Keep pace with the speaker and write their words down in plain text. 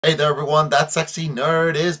Hey there, everyone. That sexy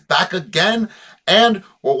nerd is back again, and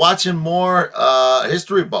we're watching more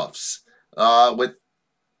history buffs with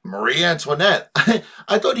Marie Antoinette.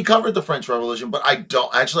 I thought he covered the French Revolution, but I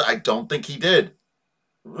don't think he did.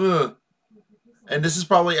 Ugh. And this is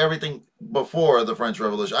probably everything before the French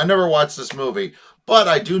Revolution. I never watched this movie, but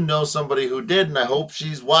I do know somebody who did, and I hope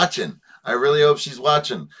she's watching. I really hope she's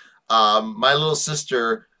watching. My little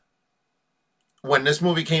sister, when this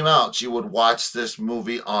movie came out, she would watch this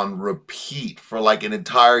movie on repeat for like an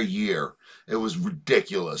entire year. It was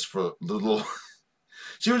ridiculous for the little.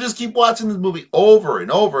 She would just keep watching this movie over and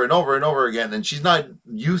over and over and over again, and She's not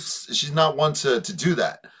one to do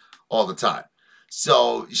that all the time.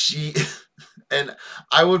 So she, and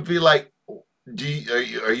I would be like, are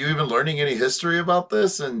you even learning any history about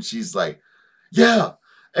this?" And she's like, "Yeah."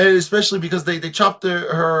 And especially because they chopped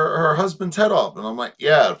her husband's head off, and I'm like,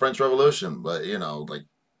 "Yeah, French Revolution," but like,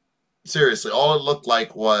 seriously, all it looked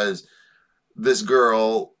like was this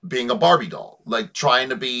girl being a Barbie doll, like trying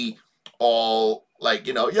to be all like,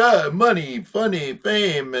 yeah, money, funny,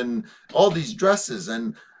 fame, and all these dresses.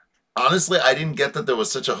 And honestly, I didn't get that there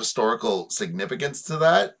was such a historical significance to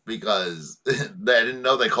that because I didn't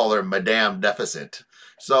know they call her Madame Deficit.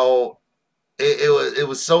 So it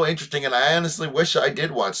was so interesting, and I honestly wish I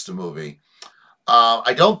did watch the movie.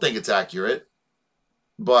 I don't think it's accurate,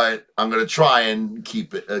 but I'm gonna try and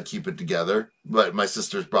keep it together. But my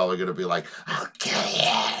sister's probably gonna be like, "I'll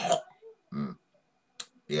kill you."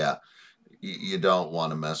 Yeah, you don't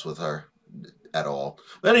want to mess with her at all.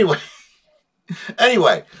 But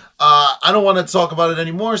anyway, I don't want to talk about it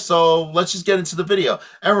anymore. So let's just get into the video.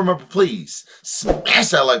 And remember, please smash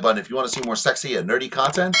that like button if you want to see more sexy and nerdy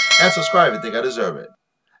content, and subscribe if you think I deserve it.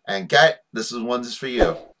 And Kat, this is one just for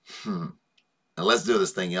you. And let's do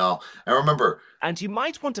this thing, y'all. And remember, And you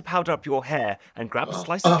might want to powder up your hair and grab a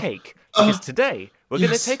slice of cake, because today we're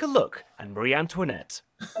going to take a look at Marie Antoinette.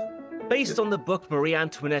 Based on the book Marie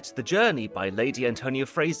Antoinette, The Journey by Lady Antonia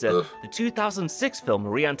Fraser, the 2006 film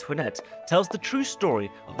Marie Antoinette tells the true story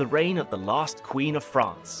of the reign of the last Queen of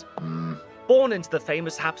France. Born into the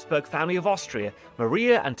famous Habsburg family of Austria,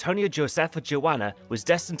 Maria Antonia Josepha Joanna was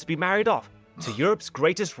destined to be married off to Europe's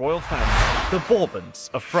greatest royal family, the Bourbons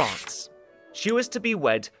of France. She was to be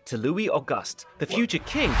wed to Louis Auguste, the future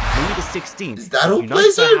king Louis XVI, is that who unite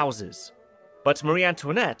plays their it? houses. But Marie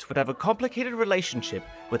Antoinette would have a complicated relationship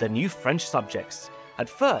with her new French subjects. At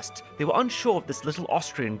first, they were unsure of this little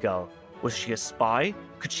Austrian girl. Was she a spy?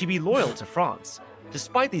 Could she be loyal to France?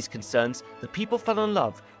 Despite these concerns, the people fell in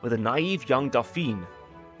love with a naive young Dauphine.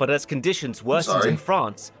 But as conditions worsened in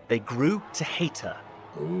France, they grew to hate her.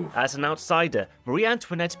 Ooh. As an outsider, Marie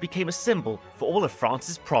Antoinette became a symbol for all of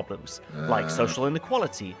France's problems, like social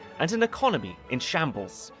inequality and an economy in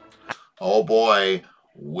shambles. Oh boy,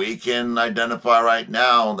 we can identify right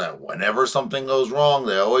now that whenever something goes wrong,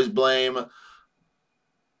 they always blame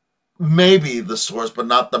maybe the source, but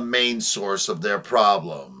not the main source of their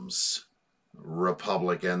problems.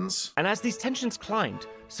 Republicans. And as these tensions climbed,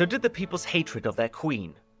 so did the people's hatred of their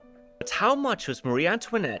queen. But how much was Marie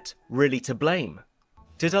Antoinette really to blame?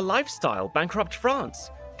 Did her lifestyle bankrupt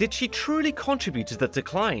France? Did she truly contribute to the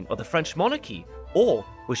decline of the French monarchy? Or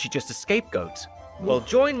was she just a scapegoat? Well,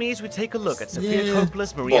 join me as we take a look at Sofia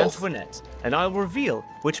Coppola's Marie Antoinette, and I will reveal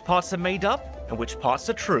which parts are made up and which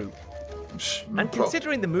parts are true. And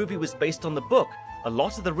considering the movie was based on the book, a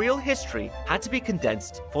lot of the real history had to be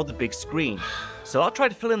condensed for the big screen. So I'll try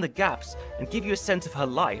to fill in the gaps and give you a sense of her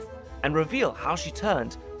life, and reveal how she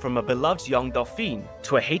turned from a beloved young Dauphine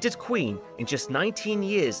to a hated queen in just 19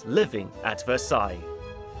 years living at Versailles.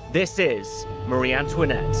 This is Marie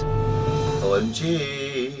Antoinette.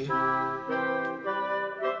 OMG.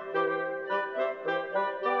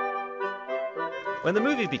 When the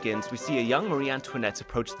movie begins, we see a young Marie Antoinette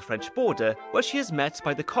approach the French border, where she is met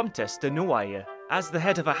by the Comtesse de Noailles. As the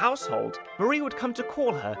head of a household, Marie would come to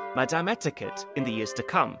call her Madame Etiquette in the years to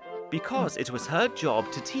come, because it was her job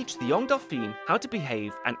to teach the young Dauphine how to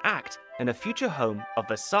behave and act in her future home of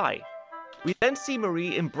Versailles. We then see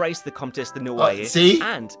Marie embrace the Comtesse de Noailles,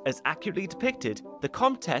 and, as accurately depicted, the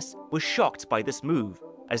Comtesse was shocked by this move,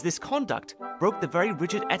 as this conduct broke the very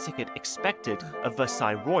rigid etiquette expected of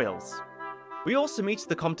Versailles royals. We also meet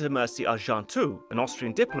the Comte de Mercy Argenteau, an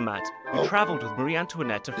Austrian diplomat who travelled with Marie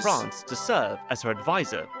Antoinette to France to serve as her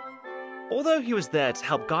advisor. Although he was there to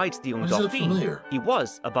help guide the young Dauphine, he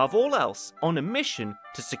was, above all else, on a mission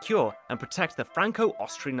to secure and protect the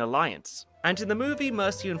Franco-Austrian alliance. And in the movie,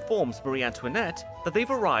 Mercy informs Marie Antoinette that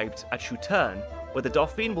they've arrived at Shouldve, where the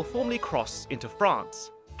Dauphine will formally cross into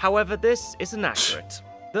France. However, this is inaccurate.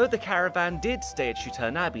 Though the caravan did stay at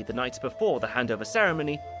Shouldve Abbey the night before the handover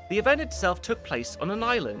ceremony, The event itself took place on an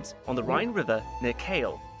island on the Rhine River near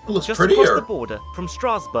Kael, It looks just prettier. across the border from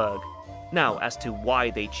Strasbourg. Now, as to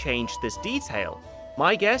why they changed this detail,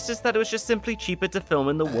 my guess is that it was just simply cheaper to film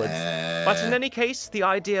in the woods. But in any case, the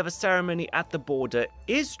idea of a ceremony at the border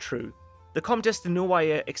is true. The Comtesse de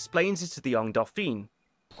Noailles explains it to the young Dauphine.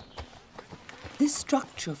 This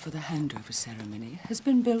structure for the handover ceremony has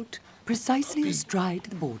been built precisely astride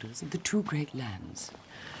the borders of the two great lands.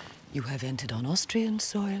 You have entered on Austrian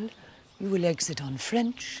soil, you will exit on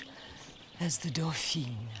French as the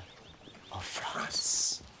Dauphine of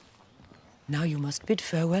France. Now you must bid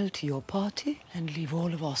farewell to your party and leave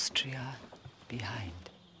all of Austria behind.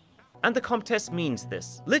 And the Comtesse means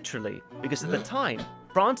this, literally, because at the time,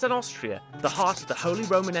 France and Austria, the heart of the Holy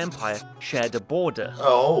Roman Empire, shared a border.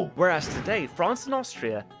 Oh. Whereas today, France and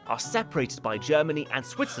Austria are separated by Germany and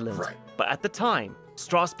Switzerland. Right. But at the time,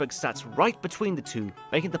 Strasbourg sat right between the two,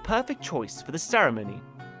 making the perfect choice for the ceremony.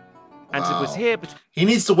 And it was here between... He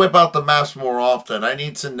needs to whip out the maps more often. I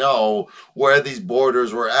need to know where these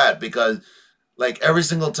borders were at, because like every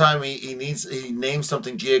single time he names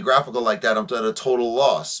something geographical like that, I'm at a total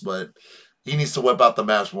loss. But he needs to whip out the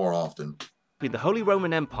maps more often. the Holy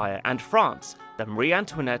Roman Empire and France that Marie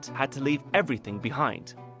Antoinette had to leave everything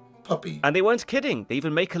behind. Puppy. And they weren't kidding. They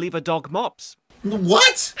even make her leave her dog Mops.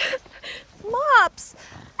 What? Mops!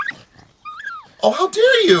 Oh, how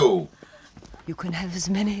dare you! You can have as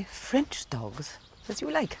many French dogs as you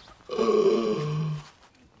like.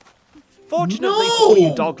 Fortunately for all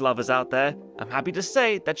you dog lovers out there, I'm happy to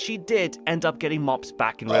say that she did end up getting Mops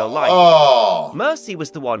back in real life. Oh. Mercy was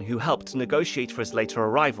the one who helped negotiate for his later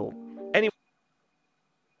arrival. Anyway,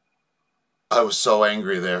 I was so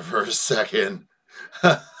angry there for a second.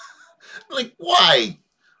 Like, why?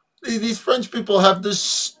 These French people have the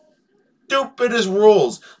stupidest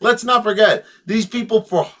rules. Let's not forget, these people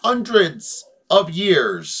for hundreds of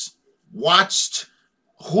years watched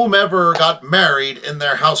whomever got married in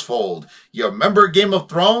their household. You remember Game of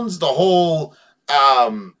Thrones? The whole,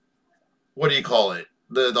 what do you call it?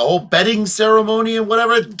 The whole betting ceremony and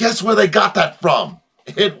whatever? Guess where they got that from?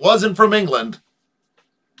 It wasn't from England.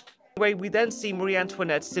 we then see Marie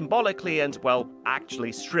Antoinette symbolically and, well,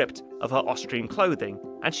 actually stripped of her Austrian clothing,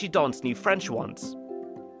 and she dons new French ones.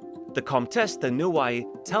 The Comtesse de Noailles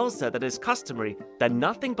tells her that it is customary that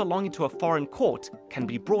nothing belonging to a foreign court can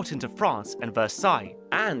be brought into France and Versailles.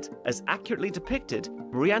 And, as accurately depicted,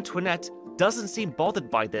 Marie Antoinette doesn't seem bothered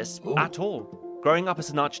by this at all. Growing up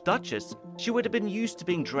as an archduchess, she would have been used to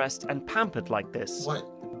being dressed and pampered like this.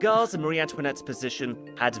 What? Girls in Marie Antoinette's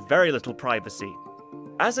position had very little privacy.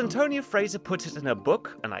 As Antonia Fraser put it in her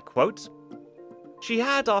book, and I quote, "She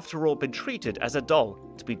had, after all, been treated as a doll,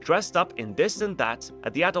 to be dressed up in this and that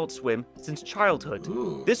at the Adult Swim since childhood."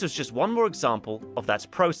 Ooh. This was just one more example of that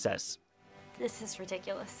process. This is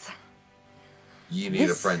ridiculous. You need a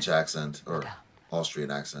This- French accent or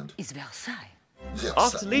Austrian accent. Is Versailles.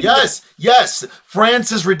 After leaving Yes,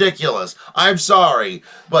 France is ridiculous. I'm sorry,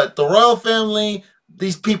 but the royal family,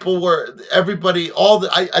 these people were, everybody,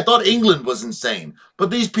 I thought England was insane, but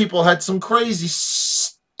these people had some crazy,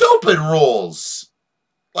 stupid rules.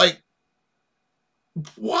 Like,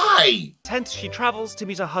 why? Hence, she travels to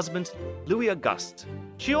meet her husband, Louis Auguste.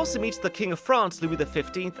 She also meets the King of France, Louis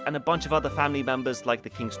XV, and a bunch of other family members like the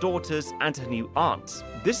King's daughters and her new aunts.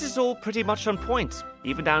 This is all pretty much on point,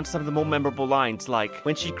 even down to some of the more memorable lines, like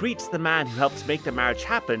when she greets the man who helped make the marriage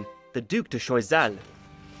happen, the Duc de Choiseul.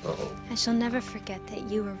 Uh-oh. I shall never forget that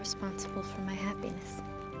you were responsible for my happiness.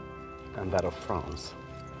 And that of France.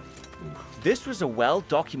 This was a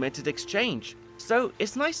well-documented exchange, so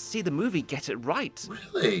it's nice to see the movie get it right.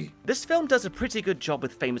 Really? This film does a pretty good job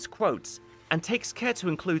with famous quotes, and takes care to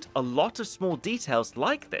include a lot of small details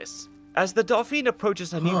like this. As the Dauphine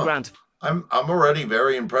approaches her new grand... I'm already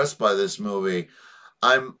very impressed by this movie.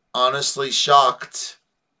 I'm honestly shocked.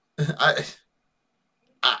 I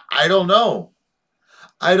don't know.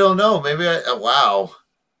 I don't know. Maybe wow.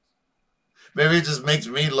 Maybe it just makes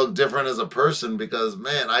me look different as a person because,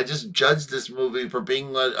 man, I just judged this movie for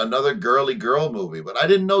being another girly girl movie, but I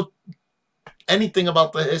didn't know anything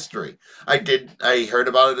about the history. I heard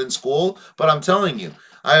about it in school, but I'm telling you,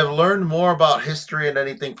 I have learned more about history and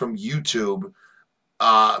anything from YouTube,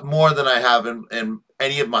 more than I have in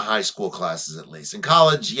any of my high school classes, at least. In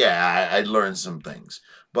college, yeah, I learned some things,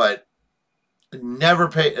 but never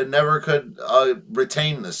could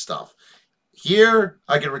retain this stuff. Here,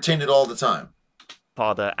 I can retain it all the time.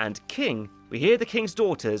 Father and King, we hear the King's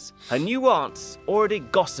daughters, her new aunts, already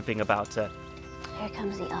gossiping about her. Here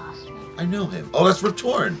comes the Austrian. I know him. Oh, that's Rip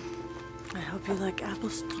Torn. I hope you like apple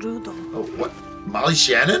strudel. Oh, what? Molly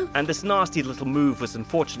Shannon? And this nasty little move was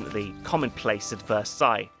unfortunately commonplace at first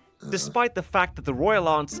sight. Despite the fact that the royal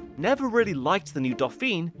aunts never really liked the new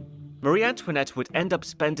Dauphine, Marie Antoinette would end up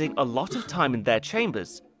spending a lot of time in their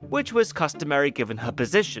chambers, which was customary given her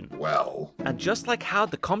position. Well. And just like how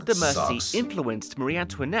the Comte de Mercy sucks. influenced Marie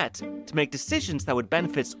Antoinette to make decisions that would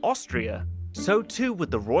benefit Austria, so too would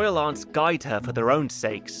the royal aunts guide her for their own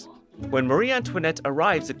sakes. When Marie Antoinette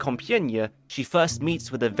arrives at Compiègne, she first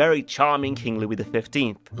meets with a very charming King Louis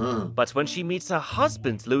XV. But when she meets her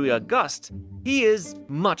husband, Louis Auguste, he is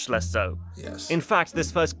much less so. Yes. In fact,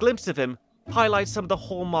 this first glimpse of him highlights some of the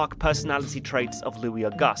hallmark personality traits of Louis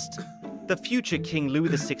Auguste, the future King Louis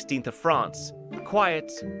XVI of France.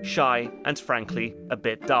 Quiet, shy, and frankly, a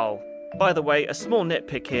bit dull. By the way, a small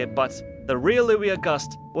nitpick here, but the real Louis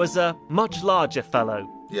Auguste was a much larger fellow.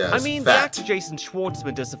 Yes, I mean, fat. the actor Jason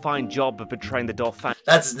Schwartzman does a fine job of portraying the Dauphin.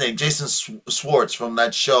 That's his name, Jason Schwartz from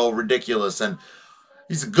that show, Ridiculous. And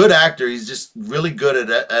he's a good actor. He's just really good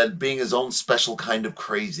at being his own special kind of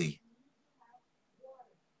crazy.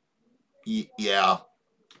 Yeah.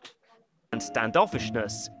 And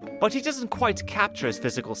standoffishness, but he doesn't quite capture his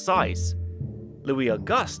physical size. Louis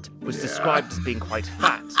Auguste was described as being quite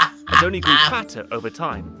fat, and only grew fatter over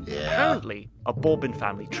time. Apparently, a Bourbon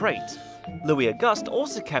family trait. Louis Auguste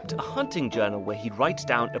also kept a hunting journal where he'd write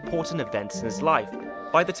down important events in his life.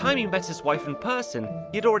 By the time he met his wife in person,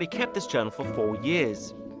 he had already kept this journal for 4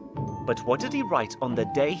 years. But what did he write on the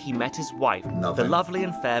day he met his wife, Nothing. the lovely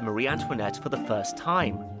and fair Marie Antoinette, for the first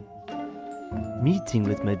time? Meeting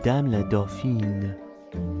with Madame la Dauphine.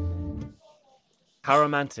 How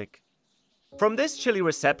romantic. From this chilly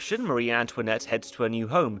reception, Marie Antoinette heads to her new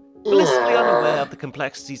home, blissfully unaware of the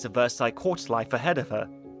complexities of Versailles court life ahead of her.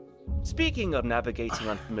 Speaking of navigating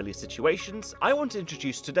unfamiliar situations, I want to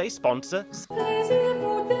introduce today's sponsor.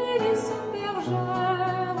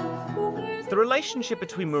 The relationship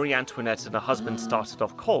between Marie Antoinette and her husband started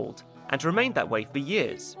off cold, and remained that way for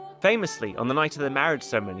years. Famously, on the night of their marriage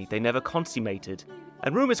ceremony, they never consummated,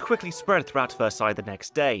 and rumours quickly spread throughout Versailles the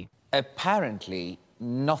next day. Apparently,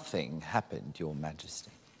 nothing happened, Your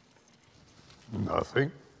Majesty.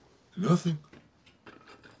 Nothing. Nothing.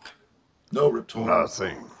 No, Rip Torn.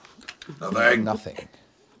 Nothing. Nothing. Nothing.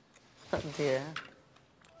 Oh dear.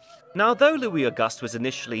 Now, though Louis Auguste was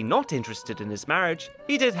initially not interested in his marriage,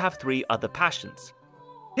 he did have 3 other passions: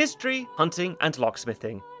 history, hunting, and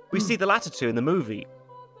locksmithing. We see the latter 2 in the movie.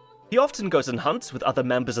 He often goes on hunts with other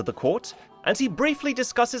members of the court, and he briefly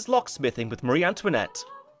discusses locksmithing with Marie Antoinette.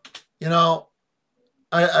 You know,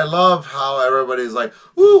 I love how everybody's like,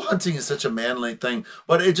 ooh, hunting is such a manly thing.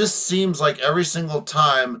 But it just seems like every single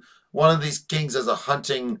time one of these kings has a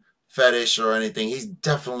hunting fetish or anything, he's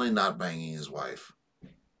definitely not banging his wife.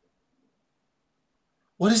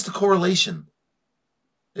 What is the correlation?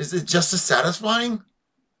 Is it just as satisfying?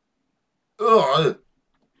 Ugh.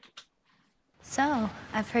 So,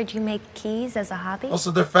 I've heard you make keys as a hobby? Also,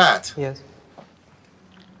 they're fat. Yes.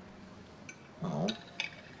 Oh.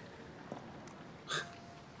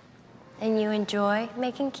 And you enjoy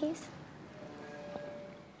making keys?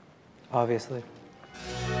 Obviously.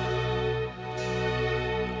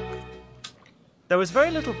 There was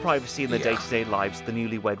very little privacy in the day-to-day lives of the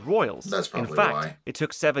newlywed royals. That's probably in fact, why. it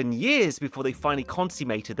took 7 years before they finally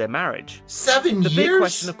consummated their marriage. 7 The years? big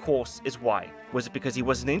question, of course, is why? Was it because he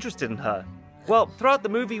wasn't interested in her? Well, throughout the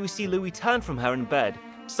movie, we see Louis turn from her in bed,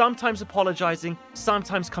 sometimes apologizing,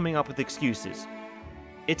 sometimes coming up with excuses.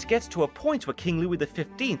 It gets to a point where King Louis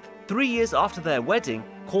XV, 3 years after their wedding,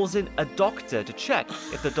 calls in a doctor to check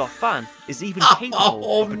if the Dauphin is even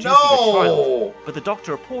capable of producing a child. But the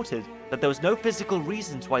doctor reported that there was no physical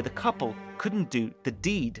reasons why the couple couldn't do the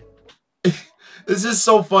deed. This is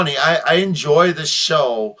so funny. I enjoy this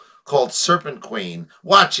show called Serpent Queen.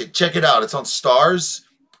 Watch it. Check it out. It's on Stars.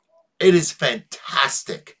 It is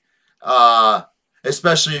fantastic.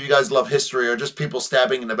 Especially if you guys love history or just people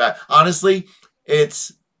stabbing in the back. Honestly,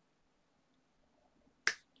 it's...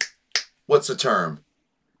 what's the term?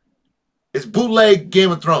 It's bootleg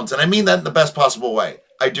Game of Thrones. And I mean that in the best possible way.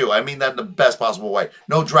 I do. I mean that in the best possible way.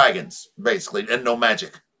 No dragons, basically, and no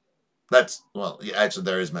magic. That's, well, yeah, actually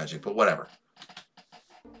there is magic, but whatever.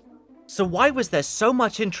 So why was there so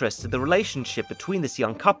much interest in the relationship between this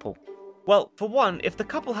young couple? Well, for one, if the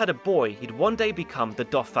couple had a boy, he'd one day become the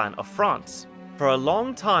Dauphin of France. For a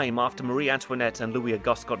long time after Marie Antoinette and Louis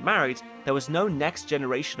Auguste got married, there was no next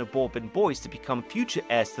generation of Bourbon boys to become future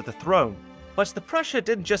heirs to the throne. But the pressure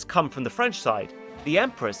didn't just come from the French side. The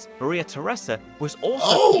Empress, Maria Theresa, was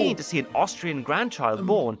also keen to see an Austrian grandchild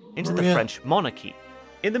born into the French monarchy.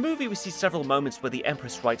 In the movie, we see several moments where the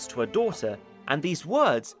Empress writes to her daughter, and these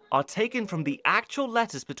words are taken from the actual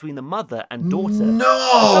letters between the mother and daughter.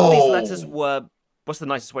 No! And some of these letters were, what's the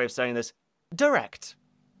nicest way of saying this? Direct.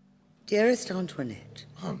 Dearest Antoinette,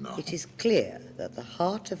 oh, no. It is clear that the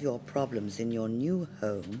heart of your problems in your new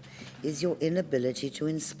home is your inability to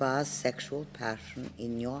inspire sexual passion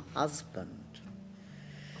in your husband.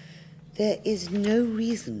 There is no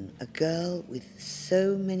reason a girl with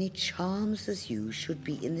so many charms as you should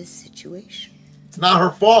be in this situation. It's not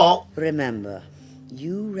her fault. Remember,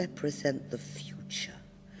 you represent the future,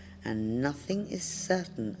 and nothing is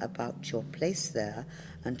certain about your place there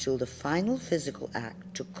until the final physical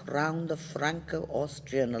act to crown the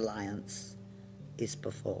Franco-Austrian alliance is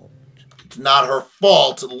performed. It's not her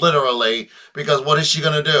fault, literally, because what is she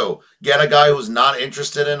gonna do? Get a guy who's not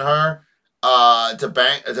interested in her to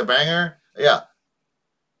bang her? Yeah.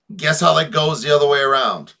 Guess how that goes the other way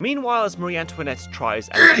around. Meanwhile, as Marie Antoinette tries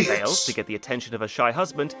and fails to get the attention of her shy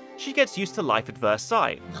husband, she gets used to life at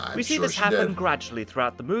Versailles. We see this happen gradually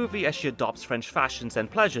throughout the movie as she adopts French fashions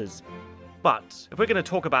and pleasures. But if we're going to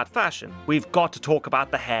talk about fashion, we've got to talk about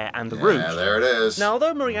the hair and the rouge. Yeah, there it is. Now,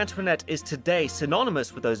 although Marie Antoinette is today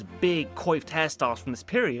synonymous with those big, coiffed hairstyles from this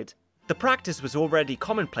period, the practice was already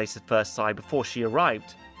commonplace at Versailles before she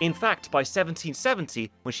arrived. In fact, by 1770,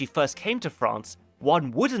 when she first came to France, one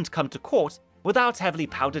wouldn't come to court without heavily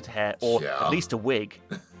powdered hair or at least a wig.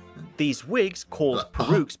 These wigs, called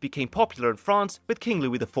perruques, became popular in France with King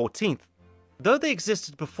Louis XIV. Though they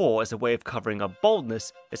existed before as a way of covering up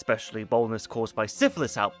baldness, especially baldness caused by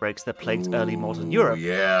syphilis outbreaks that plagued early modern Europe,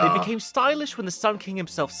 they became stylish when the Sun King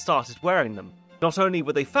himself started wearing them. Not only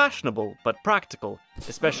were they fashionable, but practical,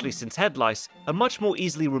 especially since head lice are much more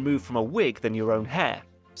easily removed from a wig than your own hair.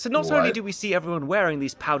 So not only do we see everyone wearing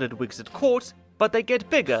these powdered wigs at court, but they get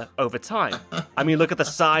bigger over time. I mean, look at the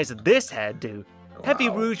size of this hairdo. Heavy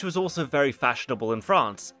rouge was also very fashionable in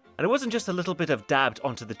France, and it wasn't just a little bit of dabbed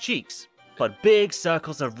onto the cheeks, but big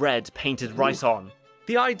circles of red painted right on.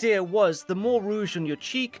 The idea was the more rouge on your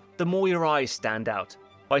cheek, the more your eyes stand out.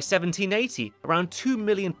 By 1780, around 2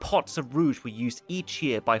 million pots of rouge were used each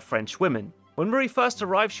year by French women. When Marie first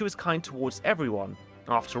arrived, she was kind towards everyone.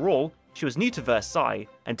 After all, she was new to Versailles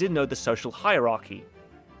and didn't know the social hierarchy.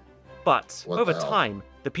 But over time,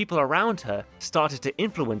 the people around her started to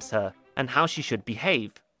influence her and how she should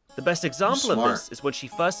behave. The best example of this is when she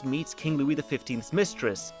first meets King Louis XV's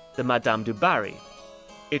mistress, the Madame du Barry.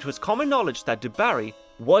 It was common knowledge that du Barry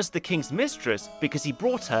was the king's mistress because he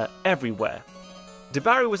brought her everywhere. Du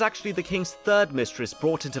Barry was actually the king's third mistress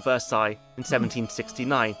brought into Versailles in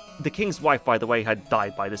 1769. The king's wife, by the way, had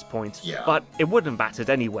died by this point, but it wouldn't have mattered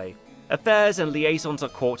anyway. Affairs and liaisons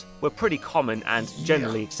at court were pretty common and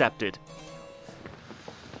generally accepted.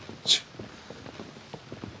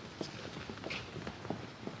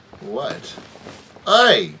 What?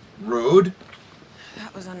 Hey, rude.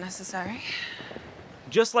 That was unnecessary.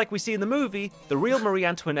 Just like we see in the movie, the real Marie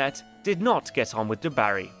Antoinette did not get on with du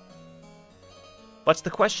Barry. But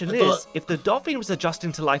the question is, if the Dauphin was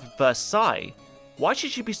adjusting to life at Versailles, why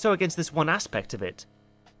should she be so against this one aspect of it?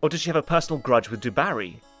 Or does she have a personal grudge with du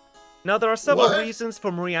Barry? Now, there are several reasons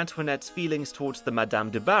for Marie Antoinette's feelings towards the Madame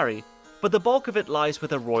du Barry, but the bulk of it lies with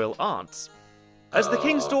her royal aunts. As the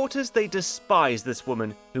king's daughters, they despised this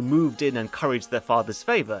woman who moved in and encouraged their father's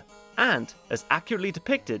favour, and, as accurately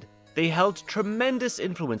depicted, they held tremendous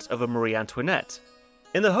influence over Marie Antoinette.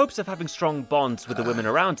 In the hopes of having strong bonds with the women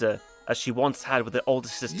around her, as she once had with her older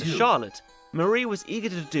sister Charlotte, Marie was eager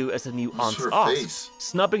to do as her new aunt's asked,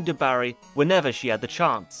 snubbing du Barry whenever she had the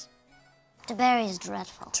chance. Du Barry's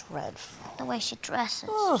dreadful. Dreadful. The way she dresses.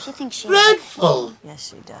 Oh, she thinks she's dreadful. Yes,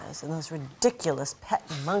 she does. And those ridiculous pet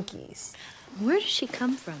monkeys. Where does she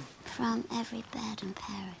come from? From every bed in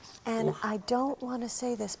Paris. And I don't want to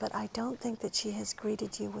say this, but I don't think that she has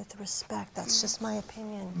greeted you with respect. That's just my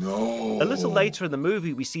opinion. No. A little later in the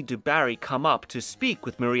movie, we see du Barry come up to speak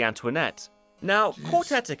with Marie Antoinette. Now,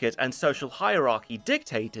 court etiquette and social hierarchy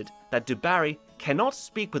dictated that du Barry cannot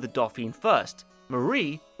speak with the Dauphin first.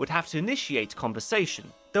 Marie would have to initiate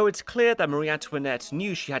conversation. Though it's clear that Marie Antoinette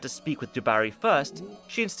knew she had to speak with du Barry first,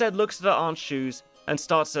 she instead looks at her aunt's shoes and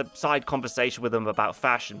starts a side conversation with him about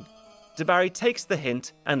fashion. Du Barry takes the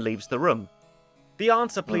hint and leaves the room. The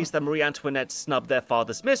aunts are pleased that Marie Antoinette snubbed their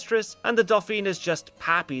father's mistress, and the Dauphin is just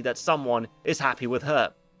happy that someone is happy with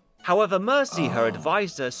her. However, Mercy, her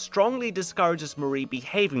advisor, strongly discourages Marie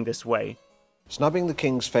behaving this way. Snubbing the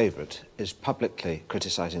king's favourite is publicly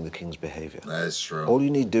criticising the king's behaviour. That is true. All you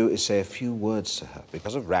need do is say a few words to her.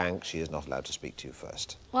 Because of rank, she is not allowed to speak to you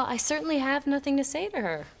first. Well, I certainly have nothing to say to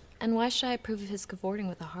her. And why should I approve of his cavorting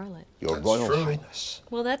with a harlot? Your Royal Highness.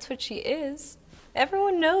 Well, that's what she is.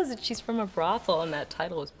 Everyone knows that she's from a brothel and that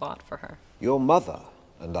title was bought for her. Your mother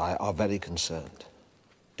and I are very concerned.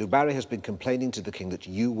 Du Barry has been complaining to the king that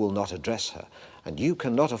you will not address her, and you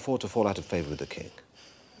cannot afford to fall out of favour with the king.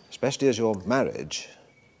 especially as your marriage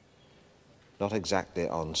not exactly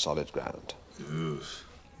on solid ground. Oof.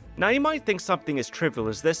 Now you might think something as trivial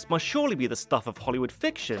as this must surely be the stuff of Hollywood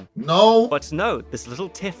fiction. No. But no, this little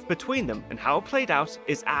tiff between them and how it played out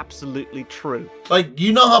is absolutely true. Like,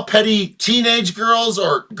 you know how petty teenage girls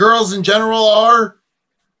or girls in general are?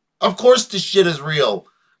 Of course this shit is real.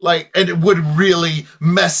 Like, and it would really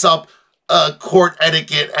mess up court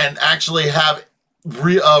etiquette and actually have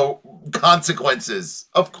consequences.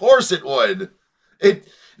 Of course it would.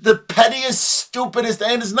 The pettiest, stupidest,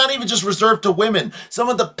 and it's not even just reserved to women. Some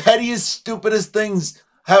of the pettiest, stupidest things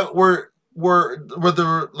were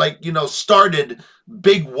the, like, you know, started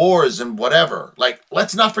big wars and whatever. Like,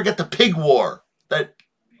 let's not forget the pig war that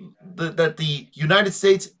the United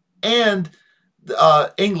States and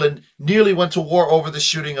England nearly went to war over the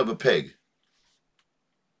shooting of a pig.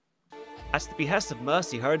 At the behest of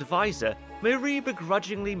Mercy, her advisor, Marie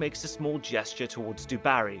begrudgingly makes a small gesture towards Du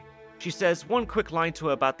Barry. She says one quick line to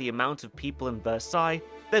her about the amount of people in Versailles,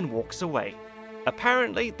 then walks away.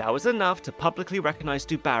 Apparently, that was enough to publicly recognize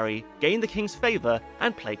Du Barry, gain the king's favor,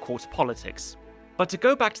 and play court politics. But to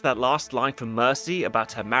go back to that last line from Mercy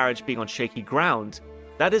about her marriage being on shaky ground,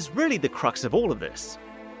 that is really the crux of all of this.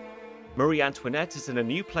 Marie Antoinette is in a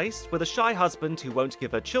new place with a shy husband who won't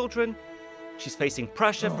give her children. She's facing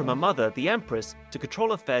pressure from her mother, the Empress, to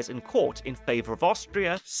control affairs in court in favor of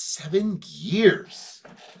Austria. 7 years.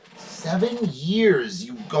 7 years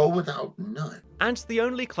you go without none. And the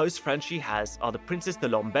only close friends she has are the Princess de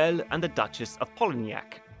Lamballe and the Duchess of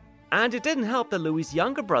Polignac. And it didn't help that Louis's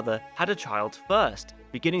younger brother had a child first,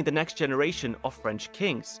 beginning the next generation of French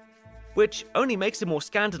kings. Which only makes it more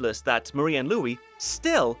scandalous that Marie and Louis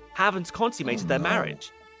still haven't consummated their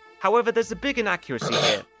marriage. However, there's a big inaccuracy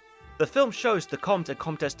here. The film shows the Comte and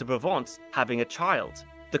Comtesse de Provence having a child.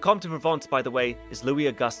 The Comte de Provence, by the way, is Louis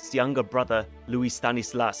Auguste's younger brother, Louis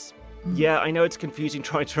Stanislas. Yeah, I know it's confusing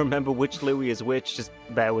trying to remember which Louis is which, just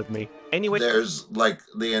bear with me. Anyway, there's, like,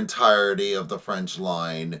 the entirety of the French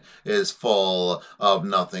line is full of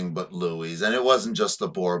nothing but Louis, and it wasn't just the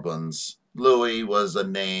Bourbons. Louis was a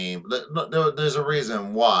name. There's a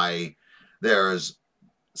reason why there's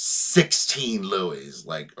 16 Louis,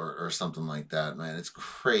 like, or something like that, man. It's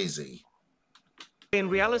crazy. In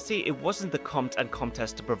reality, it wasn't the Comte and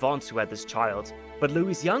Comtesse de Provence who had this child, but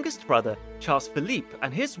Louis's youngest brother, Charles Philippe,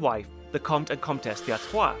 and his wife, the Comte and Comtesse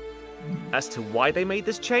d'Artois. As to why they made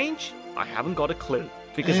this change, I haven't got a clue,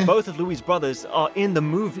 because both of Louis's brothers are in the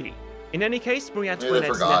movie. In any case, Marie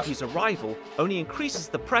Antoinette's nephew's arrival only increases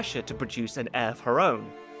the pressure to produce an heir of her own.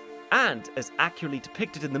 And, as accurately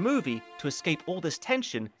depicted in the movie, to escape all this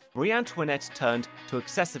tension, Marie Antoinette turned to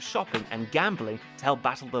excessive shopping and gambling to help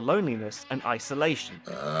battle the loneliness and isolation.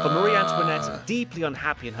 For Marie Antoinette, deeply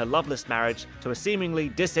unhappy in her loveless marriage to a seemingly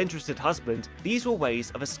disinterested husband, these were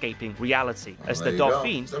ways of escaping reality. As the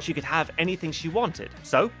Dauphine, she could have anything she wanted,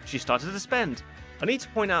 so she started to spend. I need to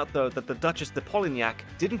point out, though, that the Duchess de Polignac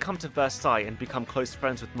didn't come to Versailles and become close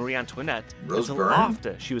friends with Marie Antoinette until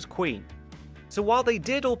after she was queen. So while they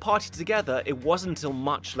did all party together, it wasn't until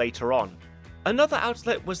much later on. Another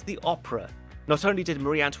outlet was the opera. Not only did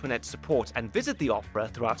Marie Antoinette support and visit the opera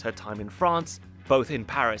throughout her time in France, both in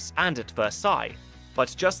Paris and at Versailles,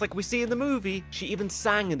 but just like we see in the movie, she even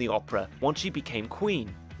sang in the opera once she became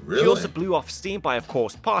queen. Really? She also blew off steam by, of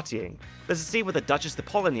course, partying. There's a scene where the Duchess de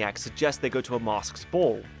Polignac suggests they go to a masked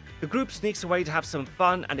ball. The group sneaks away to have some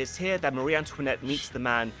fun, and it's here that Marie Antoinette meets the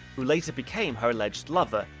man who later became her alleged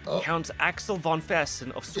lover, Count Axel von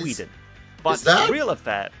Fersen of Sweden. But the real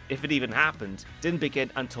affair, if it even happened, didn't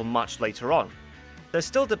begin until much later on. There's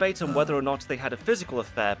still debate on whether or not they had a physical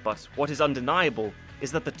affair, but what is undeniable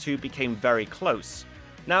is that the two became very close.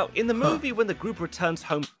 Now, in the movie, when the group returns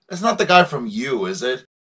home... It's not the guy from You, is it?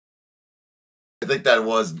 I think that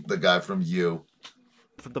was the guy from You.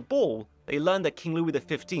 From the ball, they learn that King Louis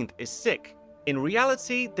XV is sick. In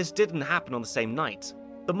reality, this didn't happen on the same night.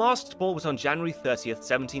 The masked ball was on January 30th,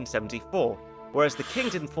 1774, whereas the king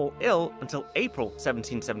didn't fall ill until April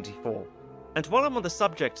 1774. And while I'm on the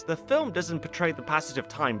subject, the film doesn't portray the passage of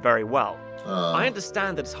time very well. I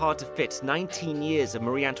understand that it's hard to fit 19 years of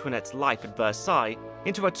Marie Antoinette's life at Versailles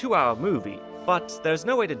into a 2-hour movie, but there's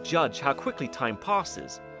no way to judge how quickly time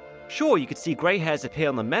passes. Sure, you could see grey hairs appear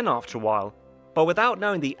on the men after a while, but without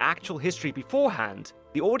knowing the actual history beforehand,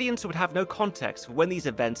 the audience would have no context for when these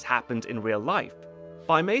events happened in real life.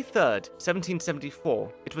 By May 3rd,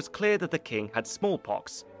 1774, it was clear that the king had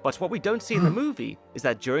smallpox, but what we don't see in the movie is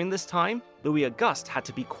that during this time, Louis Auguste had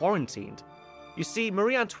to be quarantined. You see,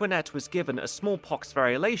 Marie Antoinette was given a smallpox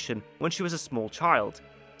variolation when she was a small child,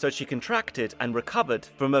 so she contracted and recovered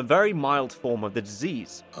from a very mild form of the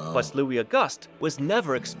disease. But Louis Auguste was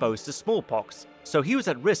never exposed to smallpox, so he was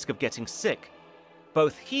at risk of getting sick.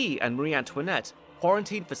 Both he and Marie Antoinette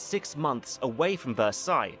quarantined for 6 months away from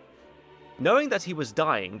Versailles. Knowing that he was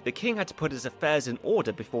dying, the king had to put his affairs in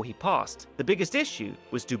order before he passed. The biggest issue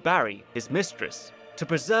was du Barry, his mistress. To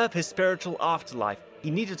preserve his spiritual afterlife, he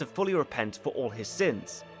needed to fully repent for all his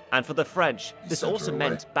sins. And for the French, this also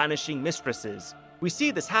meant banishing mistresses. We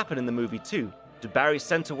see this happen in the movie too. Du Barry's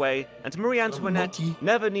sent away, and Marie Antoinette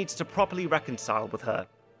never needs to properly reconcile with her.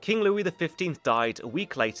 King Louis XV died a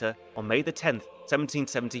week later on May the 10th,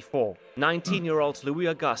 1774. 19-year-old Louis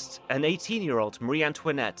Auguste and 18-year-old Marie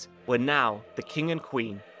Antoinette were now the king and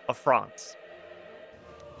queen of France.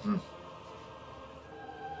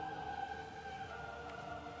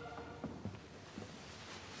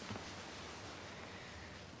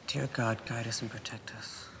 Dear God, guide us and protect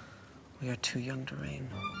us. We are too young to reign.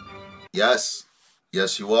 Yes.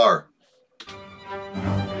 Yes, you are.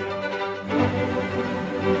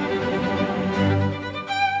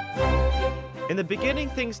 In the beginning,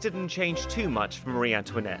 things didn't change too much for Marie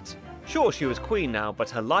Antoinette. Sure, she was queen now,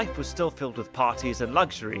 but her life was still filled with parties and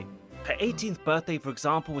luxury. Her 18th birthday, for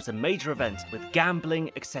example, was a major event with gambling,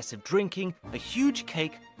 excessive drinking, a huge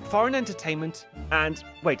cake, foreign entertainment, and...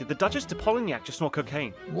 Wait, did the Duchess de Polignac just snort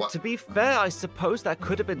cocaine? What? To be fair, I suppose that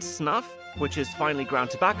could have been snuff, which is finely ground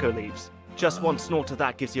tobacco leaves. Just one snort of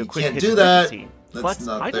that gives you a quick hit of nicotine. But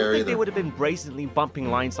I don't think they would have been brazenly bumping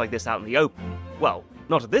lines like this out in the open. Well,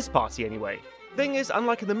 not at this party anyway. Thing is,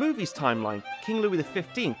 unlike in the movie's timeline, King Louis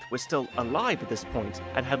XV was still alive at this point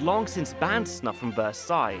and had long since banned snuff from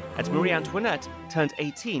Versailles, and Marie Antoinette turned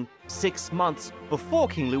 18 6 months before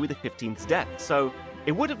King Louis XV's death, so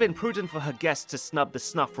it would have been prudent for her guests to snub the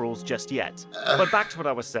snuff rules just yet. But back to what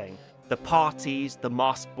I was saying. The parties, the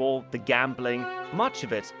masked ball, the gambling, much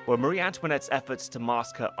of it were Marie Antoinette's efforts to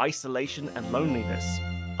mask her isolation and loneliness,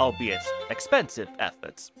 albeit expensive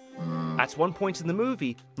efforts. At one point in the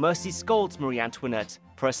movie, Mercy scolds Marie Antoinette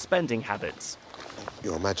for her spending habits.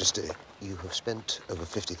 Your Majesty, you have spent over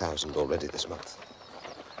 50,000 already this month.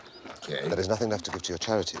 Okay. There is nothing left to give to your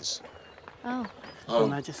charities. Your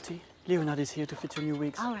Majesty, Leonard is here to fit your new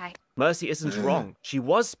wigs. All right. Mercy isn't wrong. She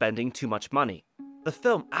was spending too much money. The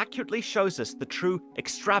film accurately shows us the true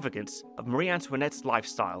extravagance of Marie Antoinette's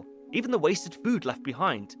lifestyle, even the wasted food left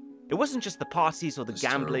behind. It wasn't just the parties or the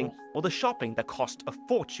gambling or the shopping that cost a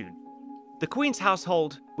fortune. The Queen's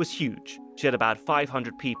household was huge. She had about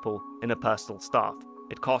 500 people in her personal staff.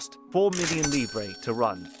 It cost 4 million livres to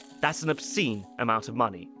run. That's an obscene amount of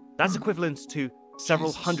money. That's equivalent to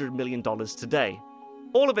several $100 million today.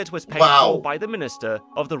 All of it was paid for by the minister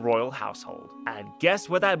of the royal household. And guess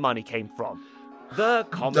where that money came from? The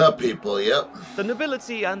common people, yep. The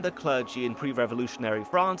nobility and the clergy in pre-revolutionary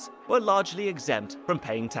France were largely exempt from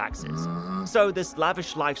paying taxes. So this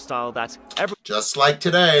lavish lifestyle that just like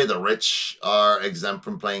today, the rich are exempt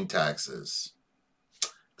from paying taxes.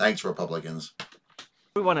 Thanks, Republicans.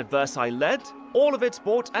 Everyone at Versailles led, all of it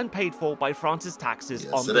bought and paid for by France's taxes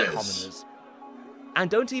on the commoners. And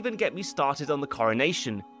don't even get me started on the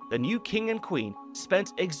coronation. The new king and queen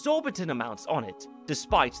spent exorbitant amounts on it,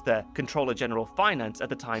 despite the Controller General of Finance at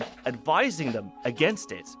the time advising them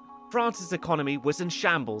against it. France's economy was in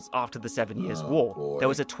shambles after the 7 Years' War. There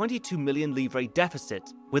was a 22 million livre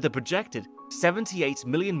deficit, with a projected 78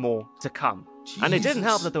 million more to come. And it didn't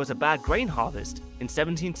help that there was a bad grain harvest in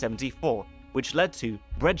 1774, which led to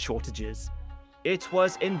bread shortages. It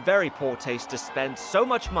was in very poor taste to spend so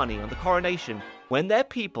much money on the coronation when their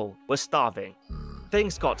people were starving.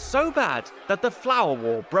 Things got so bad that the Flour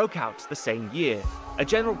War broke out the same year, a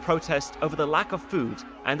general protest over the lack of food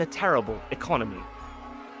and the terrible economy.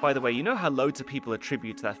 By the way, you know how loads of people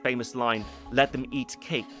attribute that famous line, "Let them eat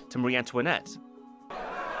cake," to Marie Antoinette?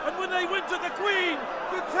 And when they went to the Queen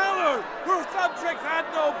to tell her her subjects had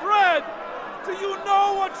no bread, do you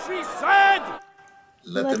know what she said?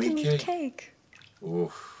 Let them eat cake.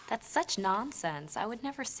 Oof. That's such nonsense. I would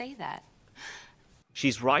never say that.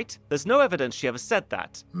 She's right. There's no evidence she ever said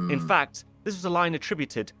that. In fact, this was a line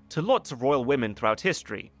attributed to lots of royal women throughout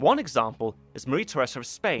history. One example is Marie Theresa of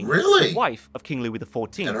Spain, the wife of King Louis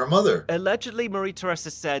XIV. And her mother. Allegedly, Marie Theresa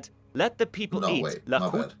said, "Let the people eat la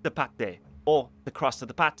croûte de pâté," or the crust of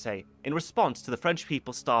the pâté, in response to the French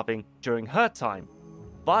people starving during her time.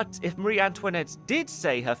 But if Marie Antoinette did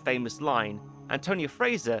say her famous line, Antonia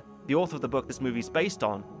Fraser, the author of the book this movie's based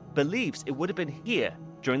on, believes it would have been here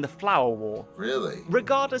during the Flower War. Really?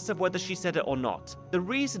 Regardless of whether she said it or not, the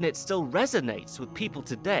reason it still resonates with people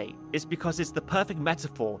today is because it's the perfect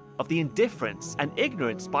metaphor of the indifference and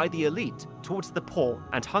ignorance by the elite towards the poor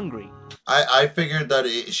and hungry. I figured that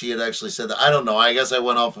she had actually said that. I don't know. I guess I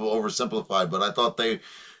went off of oversimplified, but I thought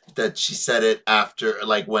that she said it after,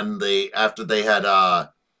 like after they had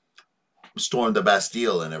stormed the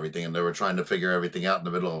Bastille and everything, and they were trying to figure everything out in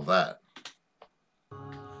the middle of that.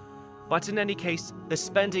 But in any case, the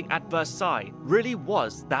spending at Versailles really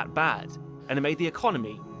was that bad, and it made the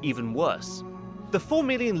economy even worse. The 4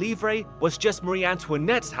 million livres was just Marie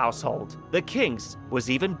Antoinette's household. The king's was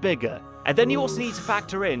even bigger. And then you also need to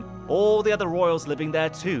factor in all the other royals living there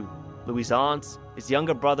too. Louis's aunts, his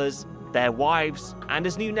younger brothers, their wives, and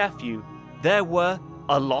his new nephew. There were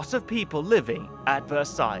a lot of people living at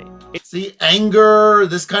Versailles. See, anger,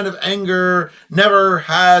 this kind of anger never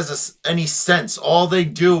has any sense. All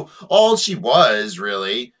she was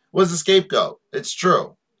really was a scapegoat. It's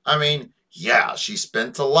true. I mean, yeah, she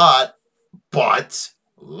spent a lot, but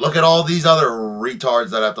look at all these other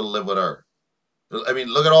retards that have to live with her. I mean,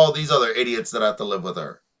 look at all these other idiots that have to live with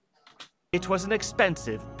her. It was an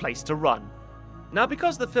expensive place to run. Now,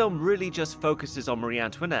 because the film really just focuses on Marie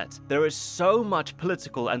Antoinette, there is so much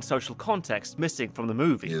political and social context missing from the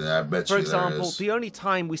movie. Yeah, I bet For you there example, is. the only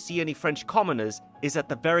time we see any French commoners is at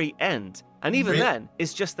the very end, and even then,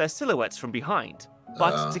 it's just their silhouettes from behind.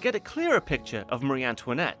 But to get a clearer picture of Marie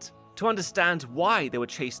Antoinette, to understand why they were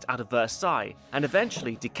chased out of Versailles and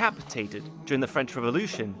eventually decapitated during the French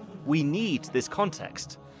Revolution, we need this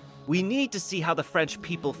context. We need to see how the French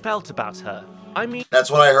people felt about her. I mean, that's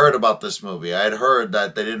what I heard about this movie. I had heard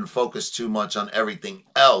that they didn't focus too much on everything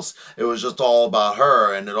else. It was just all about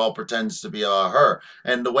her, and it all pretends to be about her.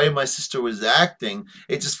 And the way my sister was acting,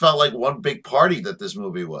 it just felt like one big party that this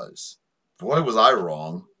movie was. Boy, was I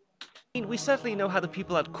wrong. We certainly know how the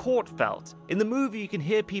people at court felt. In the movie, you can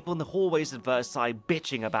hear people in the hallways of Versailles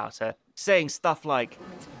bitching about her, saying stuff like,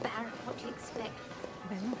 It's barren. What do you expect?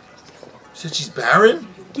 Said she's barren?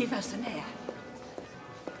 Give us an air.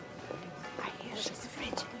 I hear she's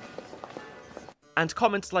frigid. and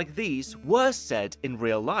comments like these were said in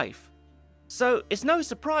real life. So it's no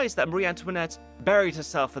surprise that Marie Antoinette buried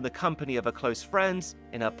herself in the company of her close friends,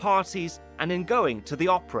 in her parties, and in going to the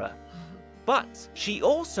opera. But she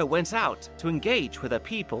also went out to engage with her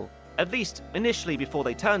people, at least initially before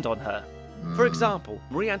they turned on her. For example,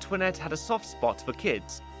 Marie Antoinette had a soft spot for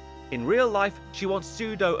kids. In real life, she once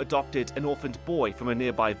pseudo-adopted an orphaned boy from a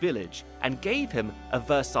nearby village and gave him a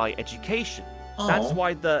Versailles education. That's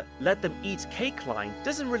why the let them eat cake line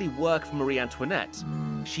doesn't really work for Marie Antoinette.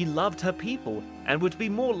 She loved her people and would be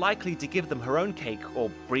more likely to give them her own cake or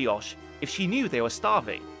brioche if she knew they were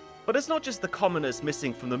starving. But it's not just the commoners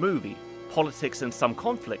missing from the movie. Politics and some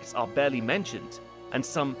conflicts are barely mentioned, and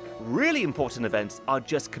some really important events are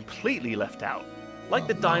just completely left out. Like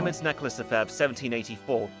the diamond necklace affair of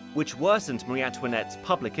 1784, which worsened Marie Antoinette's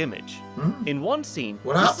public image. In one scene,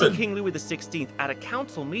 we see King Louis XVI at a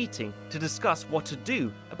council meeting to discuss what to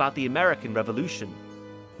do about the American Revolution.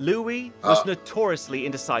 Louis was notoriously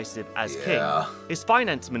indecisive as king. His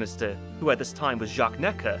finance minister, who at this time was Jacques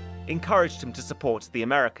Necker, encouraged him to support the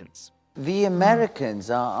Americans. The Americans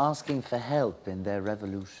are asking for help in their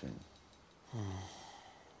revolution.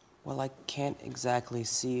 Well, I can't exactly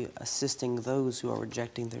see assisting those who are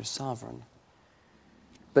rejecting their sovereign.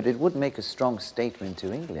 But it would make a strong statement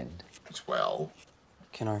to England. Well,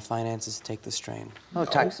 can our finances take the strain? No,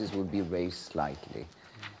 taxes will be raised slightly.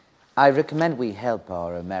 I recommend we help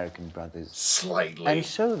our American brothers. Slightly. And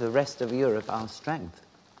show the rest of Europe our strength.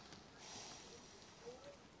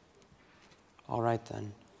 All right,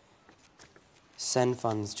 then. Send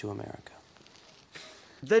funds to America.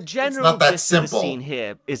 The general gist of the scene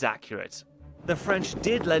here is accurate. The French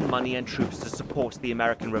did lend money and troops to support the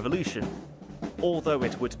American Revolution. Although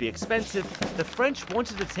it would be expensive, the French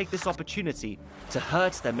wanted to take this opportunity to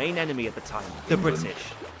hurt their main enemy at the time, the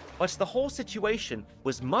British. But the whole situation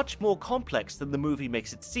was much more complex than the movie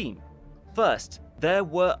makes it seem. First, there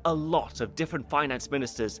were a lot of different finance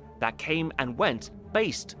ministers that came and went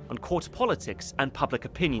based on court politics and public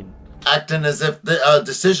opinion. Acting as if a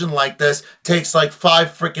decision like this takes like 5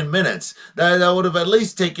 freaking minutes. That would have at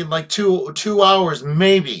least taken like two hours,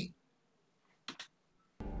 maybe.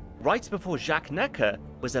 Right before Jacques Necker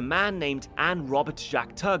was a man named Anne Robert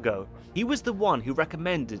Jacques Turgot. He was the one who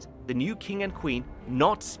recommended the new king and queen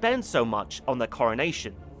not spend so much on their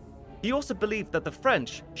coronation. He also believed that the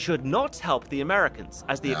French should not help the Americans,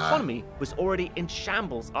 as the economy was already in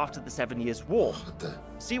shambles after the 7 Years' War.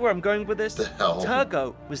 See where I'm going with this?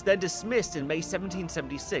 Turgot was then dismissed in May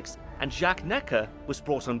 1776, and Jacques Necker was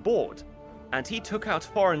brought on board. and he took out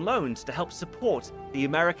foreign loans to help support the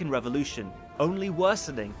American Revolution, only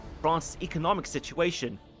worsening France's economic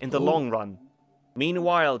situation in the long run.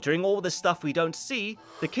 Meanwhile, during all this stuff we don't see,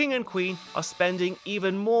 the king and queen are spending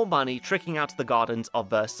even more money tricking out the gardens of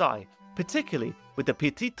Versailles, particularly with the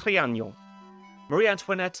Petit Trianon. Marie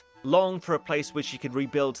Antoinette longed for a place where she could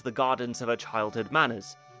rebuild the gardens of her childhood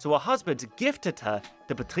manors, so her husband gifted her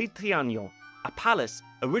the Petit Trianon, a palace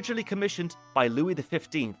originally commissioned by Louis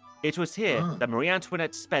XV. It was here that Marie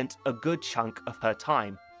Antoinette spent a good chunk of her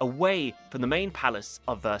time, away from the main palace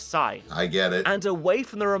of Versailles. I get it. And away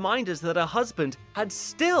from the reminders that her husband had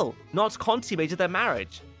still not consummated their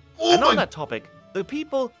marriage. And on that topic, the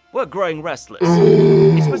people were growing restless.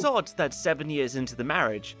 It was odd that 7 years into the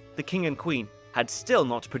marriage, the king and queen had still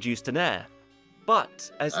not produced an heir.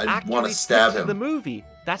 But as accurately depicted in the movie,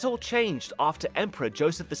 that all changed after Emperor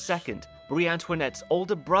Joseph II, Marie Antoinette's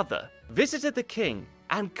older brother, visited the king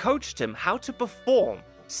and coached him how to perform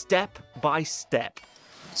step by step.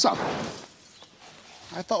 So,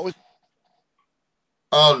 I thought we...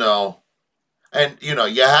 Oh no. And, you know,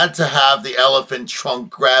 you had to have the elephant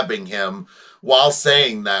trunk grabbing him while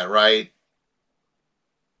saying that, right?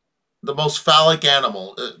 The most phallic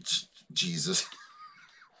animal. Jesus.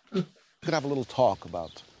 could have a little talk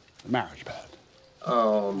about the marriage bed.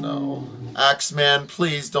 Oh no. Axeman,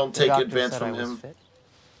 please don't take advice from him.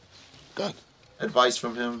 Good. Advice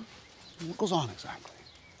from him. What goes on exactly?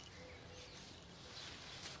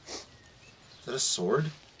 Is that a sword?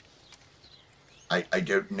 I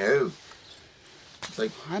don't know. It's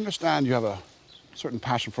like, I understand you have a certain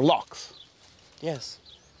passion for locks. Yes.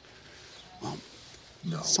 Well,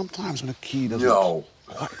 no. Sometimes when a key doesn't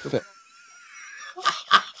quite fit.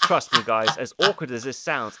 Trust me, guys, as awkward as this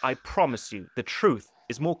sounds, I promise you, the truth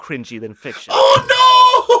is more cringy than fiction.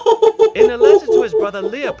 Oh no! In a letter to his brother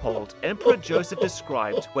Leopold, Emperor Joseph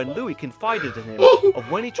described when Louis confided in him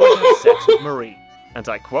of when he tried to have sex with Marie, and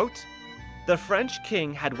I quote, "The French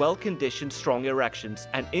king had well-conditioned strong erections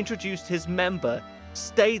and introduced his member,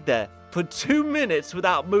 stayed there for 2 minutes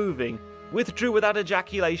without moving, withdrew without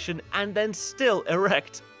ejaculation, and then still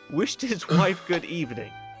erect, wished his wife good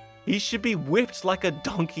evening. He should be whipped like a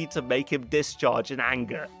donkey to make him discharge in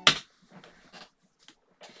anger."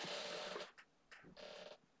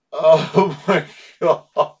 Oh my god.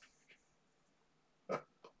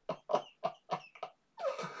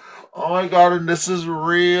 Oh my god, and this is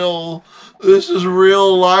real. This is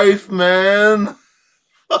real life, man.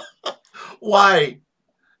 Why?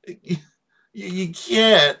 You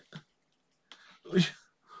can't.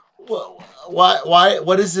 Why?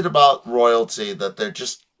 What is it about royalty that they're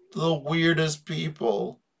just the weirdest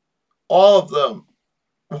people? All of them.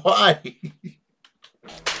 Why?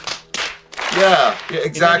 Yeah,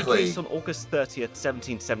 exactly. In any case, on August 30th,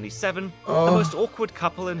 1777, the most awkward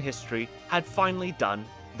couple in history had finally done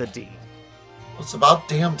the deed. It's about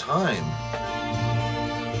damn time.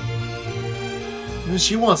 Even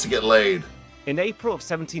she wants to get laid. In April of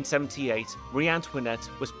 1778, Marie Antoinette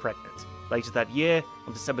was pregnant. Later that year,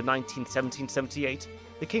 on December 19, 1778,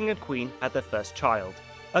 the king and queen had their first child,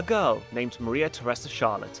 a girl named Maria Theresa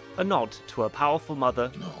Charlotte, a nod to her powerful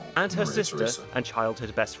mother and her sister Teresa. and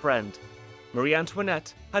childhood best friend. Marie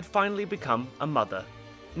Antoinette had finally become a mother.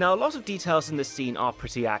 Now, a lot of details in this scene are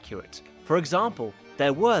pretty accurate. For example,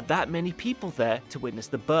 there were that many people there to witness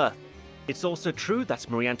the birth. It's also true that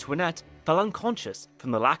Marie Antoinette fell unconscious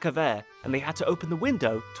from the lack of air, and they had to open the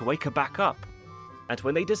window to wake her back up. And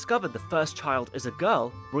when they discovered the first child is a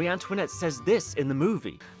girl, Marie Antoinette says this in the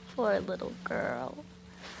movie. Poor little girl.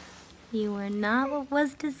 You are not what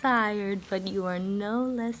was desired, but you are no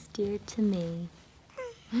less dear to me.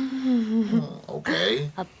 Okay.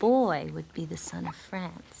 A boy would be the son of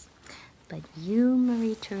France, but you,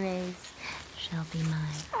 Marie-Therese, shall be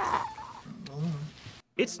mine.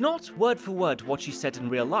 It's not word for word what she said in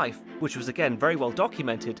real life, which was again very well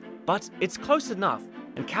documented, but it's close enough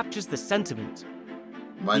and captures the sentiment.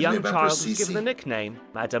 The young child was given the nickname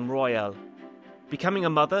Madame Royale. Becoming a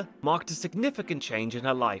mother marked a significant change in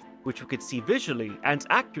her life, which we could see visually and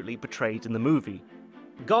accurately portrayed in the movie.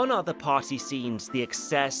 Gone are the party scenes, the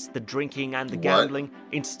excess, the drinking and the gambling.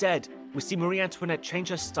 Instead, we see Marie Antoinette change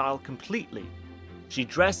her style completely. She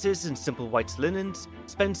dresses in simple white linens,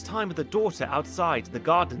 spends time with her daughter outside the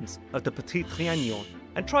gardens of the Petit Trianon,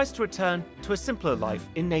 and tries to return to a simpler life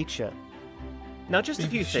in nature. Now, just a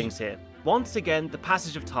few things here. Once again, the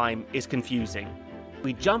passage of time is confusing.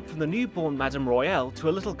 We jump from the newborn Madame Royale to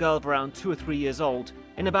a little girl of around 2 or 3 years old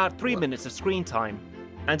in about 3 minutes of screen time.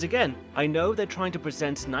 And again, I know they're trying to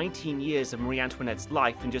present 19 years of Marie Antoinette's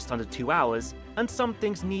life in just under 2 hours, and some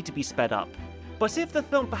things need to be sped up. But if the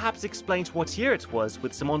film perhaps explained what year it was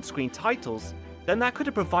with some on-screen titles, then that could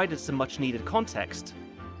have provided some much-needed context.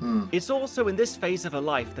 It's also in this phase of her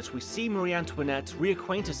life that we see Marie Antoinette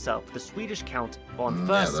reacquaint herself with the Swedish Count von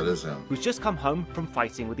Fersen, who's just come home from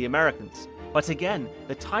fighting with the Americans. But again,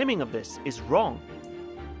 the timing of this is wrong.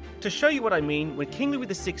 To show you what I mean, when King Louis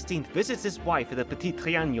XVI visits his wife at the Petit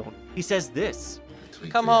Trianon, he says this.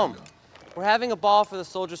 Come home. We're having a ball for the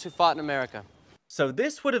soldiers who fought in America. So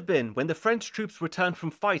this would have been when the French troops returned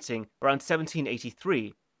from fighting around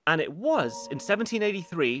 1783. And it was in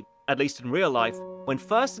 1783, at least in real life, when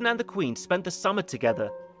Fersen and the Queen spent the summer together,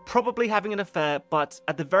 probably having an affair, but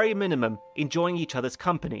at the very minimum, enjoying each other's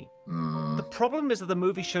company. The problem is that the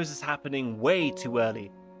movie shows this happening way too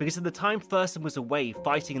early, because at the time Fersen was away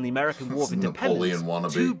fighting in the American War of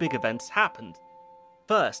Independence, two big events happened.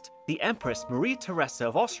 First, the Empress Marie Theresa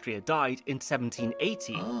of Austria died in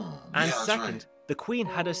 1780, and second, the Queen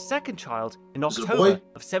had her second child in October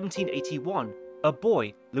of 1781, a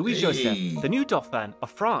boy, Louis Joseph, the new Dauphin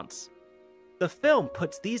of France. The film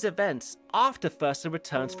puts these events after Fersen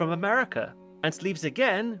returns from America, and leaves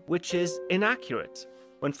again, which is inaccurate.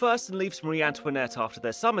 When Fersen leaves Marie Antoinette after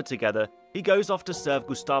their summer together, he goes off to serve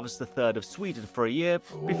Gustavus III of Sweden for a year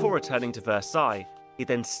before returning to Versailles. He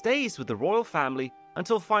then stays with the royal family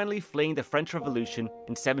until finally fleeing the French Revolution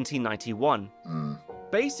in 1791.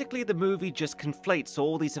 Basically, the movie just conflates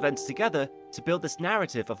all these events together to build this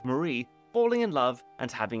narrative of Marie falling in love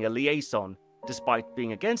and having a liaison, despite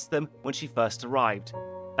being against them when she first arrived,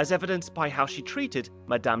 as evidenced by how she treated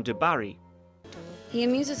Madame de Barry. He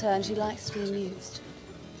amuses her and she likes to be amused.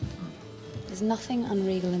 There's nothing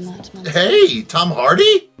unregal in that, Monsieur. Hey, Tom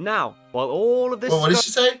Hardy? Now, while all of this... What did she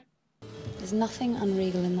say? There's nothing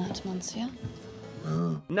unregal in that, Monsieur.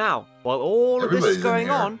 Now, while all of this is going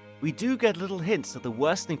here. on, we do get little hints of the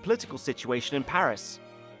worsening political situation in Paris,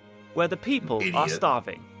 where the people are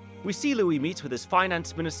starving. We see Louis meet with his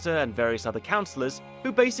finance minister and various other councillors,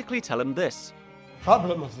 who basically tell him this.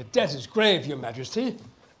 Problem of the debt is grave, Your Majesty.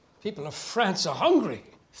 People of France are hungry.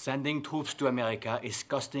 Sending troops to America is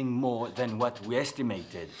costing more than what we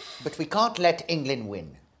estimated. But we can't let England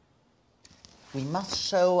win. We must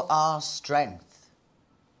show our strength.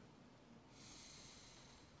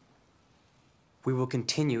 We will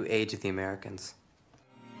continue aid to the Americans.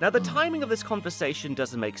 Now, the timing of this conversation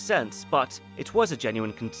doesn't make sense, but it was a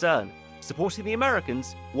genuine concern. Supporting the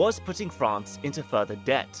Americans was putting France into further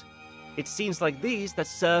debt. It's scenes like these that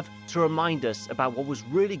serve to remind us about what was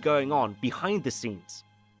really going on behind the scenes.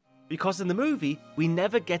 Because in the movie, we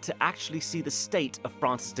never get to actually see the state of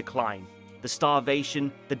France's decline. The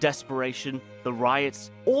starvation, the desperation, the riots,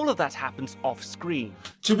 all of that happens off screen.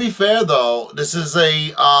 To be fair, though, this is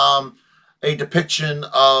a depiction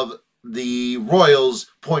of the royals'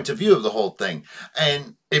 point of view of the whole thing.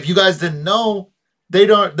 And if you guys didn't know, they're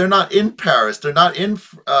not in Paris. They're not in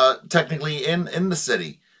technically in the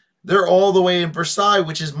city. They're all the way in Versailles,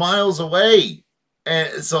 which is miles away.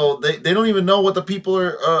 And so they don't even know what the people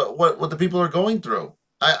are what the people are going through.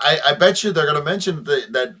 I bet you they're going to mention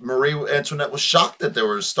that Marie Antoinette was shocked that they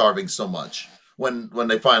were starving so much when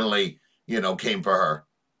they finally, came for her.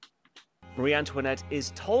 Marie Antoinette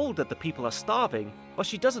is told that the people are starving, but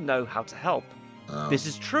she doesn't know how to help. This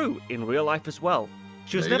is true in real life as well.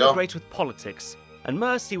 She was never great with politics, and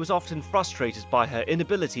Mercy was often frustrated by her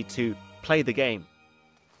inability to play the game.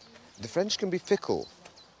 The French can be fickle,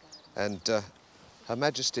 and Her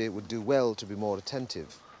Majesty would do well to be more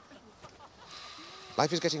attentive.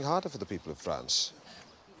 Life is getting harder for the people of France.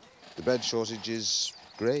 The bread shortage is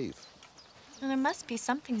grave. Well, there must be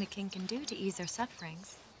something the king can do to ease their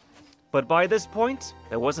sufferings. But by this point,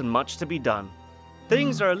 there wasn't much to be done.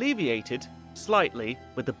 Things are alleviated, slightly,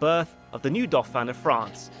 with the birth of the new Dauphin of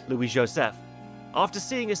France, Louis Joseph. After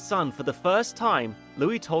seeing his son for the first time,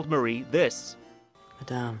 Louis told Marie this.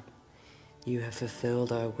 Madame, you have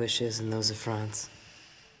fulfilled our wishes and those of France.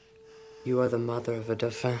 You are the mother of a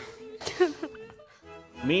Dauphin.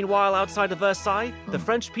 Meanwhile, outside of Versailles, the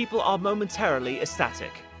French people are momentarily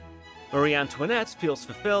ecstatic. Marie Antoinette feels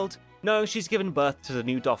fulfilled, knowing she's given birth to the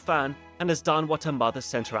new Dauphin and has done what her mother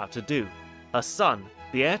sent her out to do. Her son,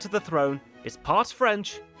 the heir to the throne, is part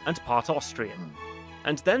French and part Austrian.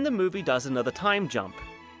 And then the movie does another time jump.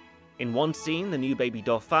 In one scene, the new baby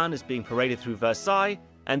Dauphin is being paraded through Versailles,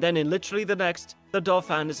 and then in literally the next, the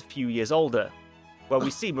Dauphin is a few years older, where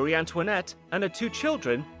we see Marie Antoinette and her two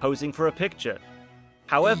children posing for a picture.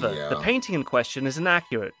 However, the painting in question is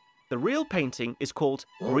inaccurate. The real painting is called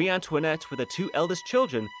Marie Antoinette with her two eldest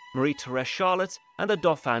children, Marie-Thérèse Charlotte and the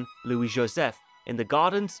Dauphin Louis Joseph, in the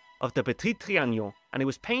gardens of the Petit Trianon, and it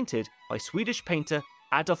was painted by Swedish painter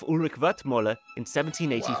Adolf Ulrich Wertmüller in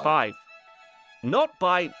 1785. not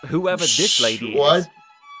by whoever this lady What? is.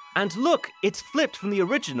 And look, it's flipped from the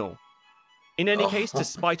original. In any case,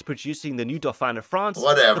 despite producing the new Dauphin of France,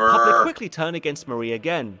 Whatever. the public quickly turn against Marie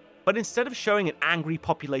again. But instead of showing an angry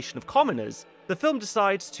population of commoners, the film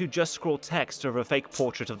decides to just scroll text over a fake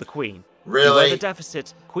portrait of the Queen. Really? Beware the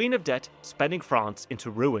deficit, Queen of Debt, spending France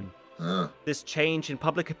into ruin. Huh. This change in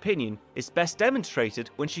public opinion is best demonstrated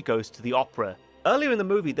when she goes to the opera. Earlier in the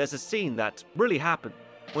movie, there's a scene that really happened,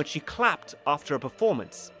 when she clapped after a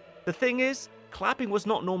performance. The thing is, clapping was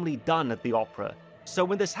not normally done at the opera, so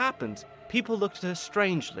when this happened, people looked at her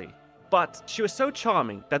strangely. But she was so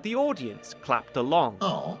charming that the audience clapped along.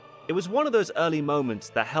 Oh. It was one of those early moments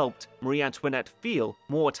that helped Marie Antoinette feel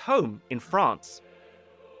more at home in France.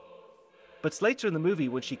 But later in the movie,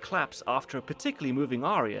 when she claps after a particularly moving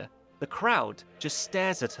aria, the crowd just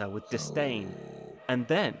stares at her with disdain. And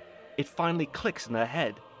then, it finally clicks in her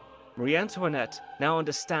head. Marie Antoinette now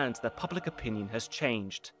understands that public opinion has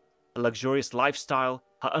changed. A luxurious lifestyle,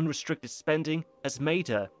 her unrestricted spending, has made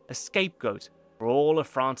her a scapegoat for all of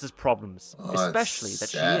France's problems, especially that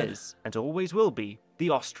sad. she is, and always will be, the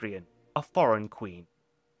Austrian, a foreign queen.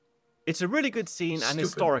 It's a really good scene and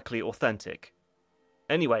historically authentic.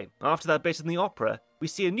 Anyway, after that bit in the opera, we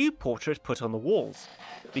see a new portrait put on the walls.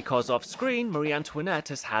 Because off-screen, Marie Antoinette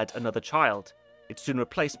has had another child. It's soon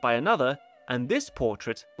replaced by another, and this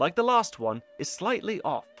portrait, like the last one, is slightly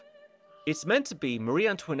off. It's meant to be Marie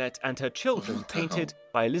Antoinette and her children painted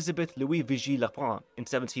by Elizabeth Louis Vigée Lebrun in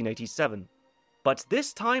 1787. But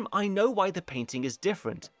this time I know why the painting is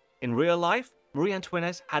different. In real life, Marie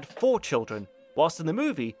Antoinette had 4 children, whilst in the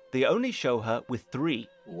movie they only show her with 3.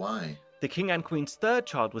 Why? The King and Queen's third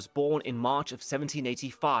child was born in March of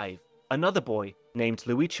 1785, another boy named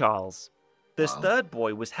Louis Charles. This third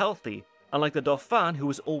boy was healthy, unlike the Dauphin who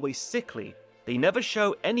was always sickly. They never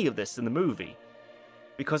show any of this in the movie.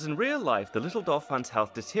 Because in real life, the little Dauphin's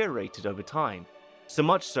health deteriorated over time, so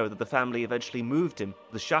much so that the family eventually moved him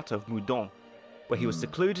to the Chateau of Meudon, where he was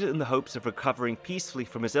secluded in the hopes of recovering peacefully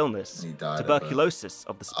from his illness, tuberculosis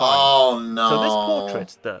of the spine. Oh no! So this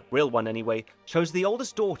portrait, the real one anyway, shows the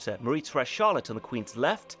oldest daughter, Marie-Thérèse Charlotte, on the Queen's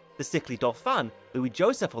left, the sickly Dauphin,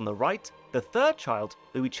 Louis-Joseph, on the right, the third child,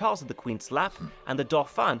 Louis Charles, on the Queen's lap, and the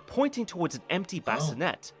Dauphin pointing towards an empty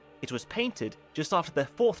bassinet. It was painted just after their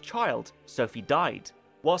 4th child, Sophie, died.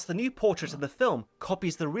 Whilst the new portrait in the film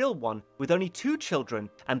copies the real one with only 2 children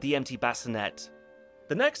and the empty bassinet.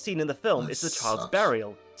 The next scene in the film is the child's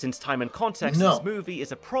burial. Since time and context in this movie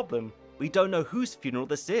is a problem, we don't know whose funeral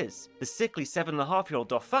this is, the sickly 7.5-year-old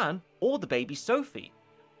Dauphin or the baby Sophie.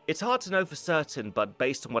 It's hard to know for certain, but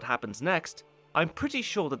based on what happens next, I'm pretty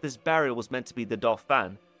sure that this burial was meant to be the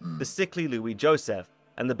Dauphin, the sickly Louis-Joseph,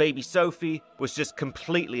 and the baby Sophie was just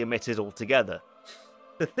completely omitted altogether.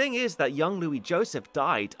 The thing is that young Louis-Joseph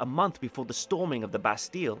died a month before the storming of the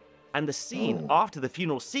Bastille, and the scene after the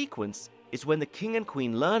funeral sequence is when the King and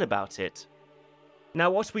Queen learn about it. Now,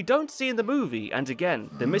 what we don't see in the movie, and again,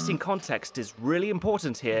 the missing context is really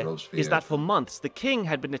important here, is that for months the King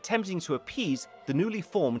had been attempting to appease the newly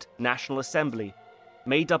formed National Assembly,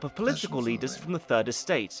 made up of political leaders from the Third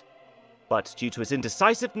Estate. But due to his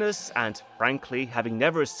indecisiveness, and frankly, having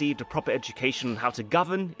never received a proper education on how to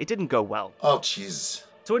govern, it didn't go well. Oh, Jesus.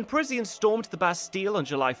 So when Parisians stormed the Bastille on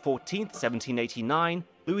July 14th, 1789,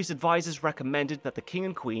 Louis's advisors recommended that the King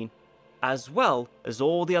and Queen, as well as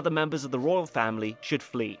all the other members of the royal family, should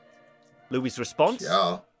flee. Louis's response?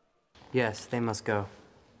 Yes, they must go.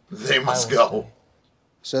 They must go.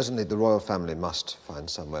 Certainly the royal family must find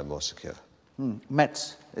somewhere more secure.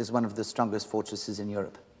 Metz is one of the strongest fortresses in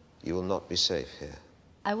Europe. You will not be safe here.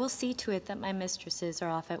 I will see to it that my mistresses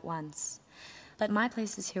are off at once. But my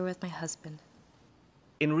place is here with my husband.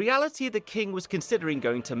 In reality, the king was considering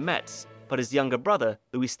going to Metz, but his younger brother,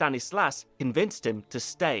 Louis Stanislas, convinced him to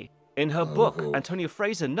stay. In her book, Antonia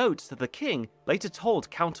Fraser notes that the king later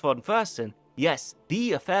told Count von Fersen, yes,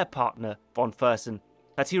 the affair partner, von Fersen,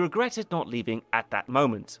 that he regretted not leaving at that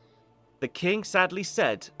moment. The king sadly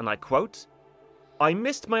said, and I quote, "I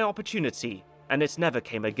missed my opportunity, and it never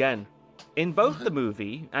came again." In both the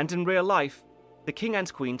movie and in real life, the king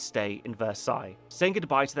and queen stay in Versailles, saying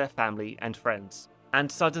goodbye to their family and friends. And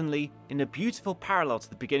suddenly, in a beautiful parallel to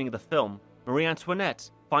the beginning of the film, Marie Antoinette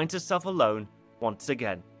finds herself alone once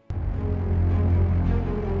again.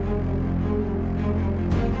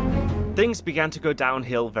 Things began to go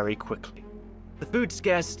downhill very quickly. The food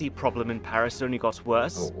scarcity problem in Paris only got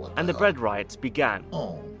worse, and the bread riots began.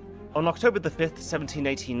 On October the 5th,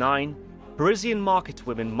 1789, Parisian market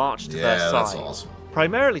women marched to Versailles,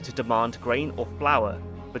 primarily to demand grain or flour.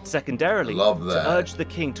 but secondarily to urge the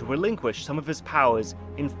king to relinquish some of his powers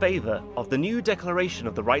in favor of the new Declaration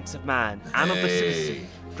of the Rights of Man and of the Citizen,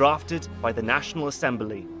 drafted by the National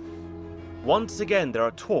Assembly. Once again, there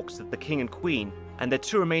are talks that the king and queen and their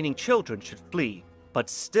 2 remaining children should flee, but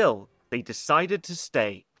still, they decided to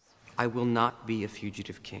stay. I will not be a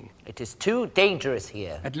fugitive king. It is too dangerous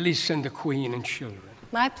here. At least send the queen and children.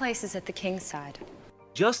 My place is at the king's side.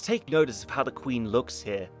 Just take notice of how the queen looks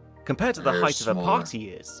here, compared to the Very height of her small. party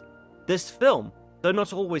years. This film, though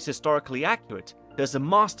not always historically accurate, does a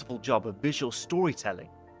masterful job of visual storytelling.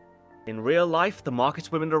 In real life, the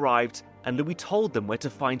market women arrived, and Louis told them where to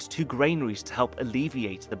find 2 granaries to help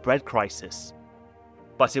alleviate the bread crisis.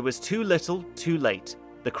 But it was too little, too late.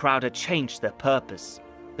 The crowd had changed their purpose.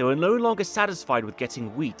 They were no longer satisfied with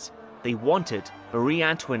getting wheat. They wanted Marie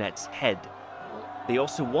Antoinette's head. They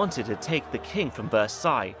also wanted to take the king from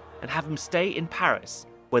Versailles and have him stay in Paris,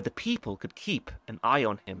 where the people could keep an eye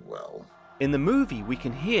on him. Well, in the movie, we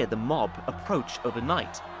can hear the mob approach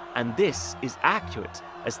overnight, and this is accurate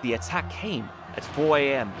as the attack came at 4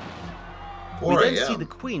 a.m. We then see the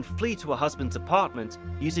queen flee to her husband's apartment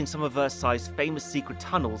using some of Versailles' famous secret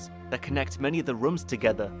tunnels that connect many of the rooms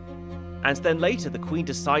together. And then later, the queen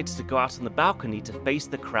decides to go out on the balcony to face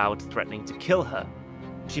the crowd threatening to kill her.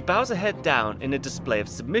 She bows her head down in a display of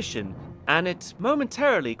submission, and it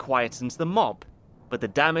momentarily quietens the mob. But the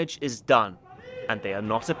damage is done, and they are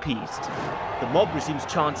not appeased. The mob resumes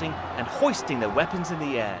chanting and hoisting their weapons in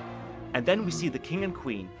the air. And then we see the king and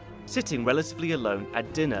queen sitting relatively alone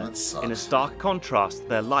at dinner, in a stark contrast to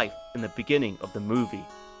their life in the beginning of the movie.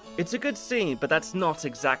 It's a good scene, but that's not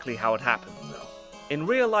exactly how it happened. In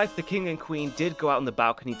real life, the king and queen did go out on the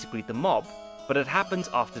balcony to greet the mob, but it happened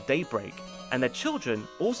after daybreak, and their children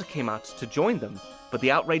also came out to join them, but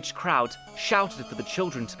the outraged crowd shouted for the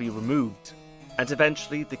children to be removed. And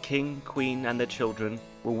eventually, the king, queen, and their children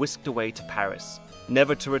were whisked away to Paris,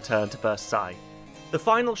 never to return to Versailles. The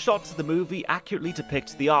final shots of the movie accurately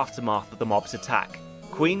depict the aftermath of the mob's attack.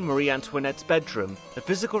 Queen Marie Antoinette's bedroom, the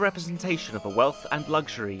physical representation of her wealth and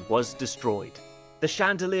luxury, was destroyed. The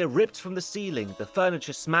chandelier ripped from the ceiling, the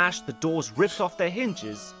furniture smashed, the doors ripped off their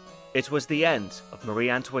hinges. It was the end of Marie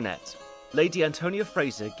Antoinette. Lady Antonia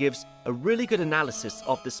Fraser gives a really good analysis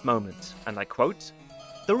of this moment, and I quote,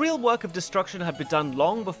 "The real work of destruction had been done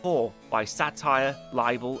long before by satire,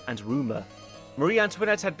 libel, and rumour. Marie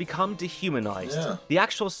Antoinette had become dehumanized. The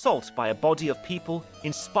actual assault by a body of people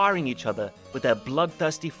inspiring each other with their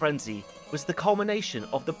bloodthirsty frenzy was the culmination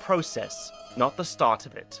of the process, not the start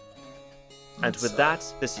of it." And with that,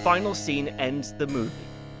 this final scene ends the movie.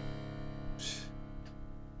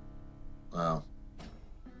 Wow.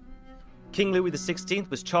 King Louis XVI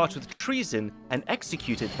was charged with treason and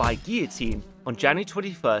executed by guillotine on January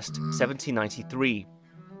 21st, 1793.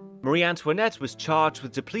 Marie Antoinette was charged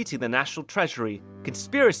with depleting the national treasury,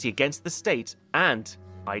 conspiracy against the state, and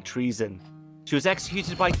high treason. She was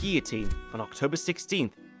executed by guillotine on October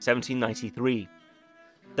 16th, 1793.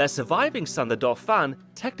 Their surviving son, the Dauphin,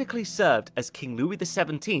 technically served as King Louis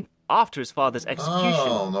XVII after his father's execution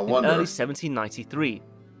in early 1793.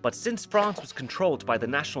 But since France was controlled by the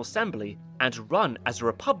National Assembly and run as a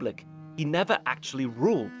republic, he never actually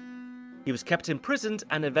ruled. He was kept imprisoned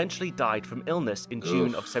and eventually died from illness in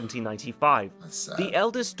June of 1795. The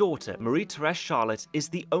eldest daughter, Marie-Thérèse Charlotte, is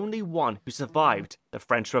the only one who survived the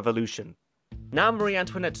French Revolution. Now Marie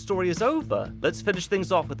Antoinette's story is over, let's finish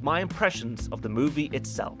things off with my impressions of the movie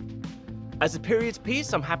itself. As a period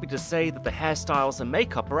piece, I'm happy to say that the hairstyles and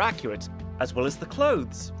makeup are accurate, as well as the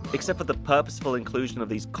clothes, except for the purposeful inclusion of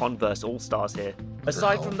these Converse All-Stars here.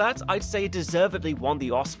 Aside from that, I'd say it deservedly won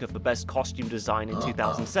the Oscar for Best Costume Design in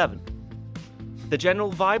 2007. The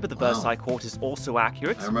general vibe of the Versailles court is also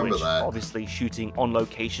accurate, which obviously shooting on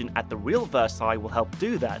location at the real Versailles will help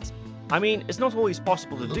do that. I mean, it's not always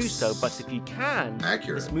possible to do so, but if you can,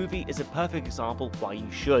 this movie is a perfect example why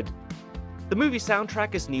you should. The movie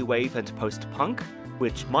soundtrack is new wave and post-punk,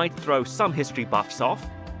 which might throw some history buffs off.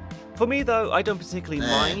 For me though, I don't particularly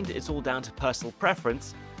mind, it's all down to personal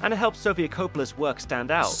preference, and it helps Sofia Coppola's work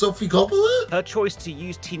stand out. Sofia Coppola? Her choice to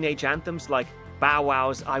use teenage anthems like Bow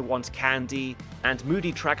Wow's I Want Candy, and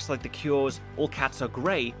moody tracks like The Cure's All Cats Are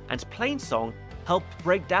Grey and Plainsong helped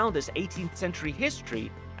break down this 18th century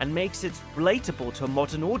history and makes it relatable to a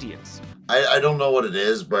modern audience. I don't know what it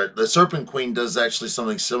is, but the Serpent Queen does actually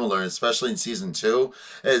something similar, especially in season 2.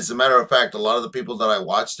 As a matter of fact, a lot of the people that I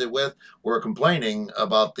watched it with were complaining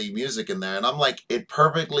about the music in there, and I'm like, it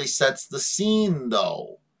perfectly sets the scene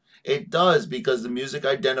though. It does, because the music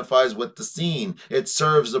identifies with the scene. It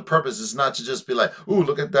serves a purpose. It's not to just be like, ooh,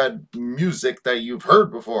 look at that music that you've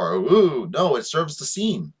heard before. Ooh, no, it serves the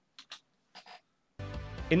scene.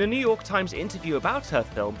 In a New York Times interview about her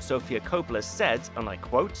film, Sofia Coppola said, and I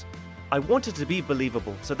quote, "I want it to be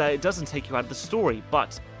believable so that it doesn't take you out of the story,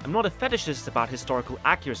 but I'm not a fetishist about historical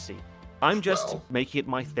accuracy. I'm just making it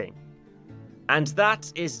my thing." And that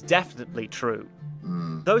is definitely true.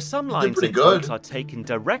 Though some lines and quotes are taken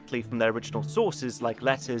directly from their original sources like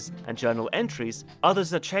letters and journal entries,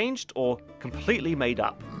 others are changed or completely made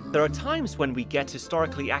up. There are times when we get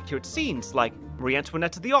historically accurate scenes like Marie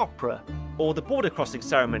Antoinette at the opera or the border crossing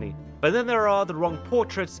ceremony, but then there are the wrong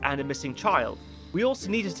portraits and a missing child. We also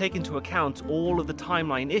need to take into account all of the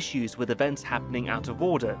timeline issues with events happening out of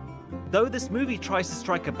order. Though this movie tries to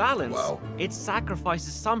strike a balance, it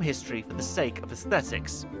sacrifices some history for the sake of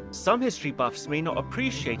aesthetics. Some history buffs may not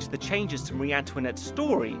appreciate the changes to Marie Antoinette's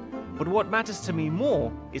story, but what matters to me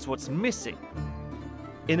more is what's missing.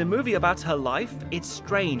 In a movie about her life, it's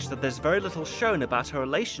strange that there's very little shown about her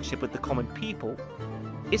relationship with the common people.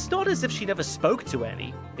 It's not as if she never spoke to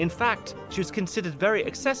any. In fact, she was considered very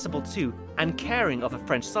accessible to and caring of her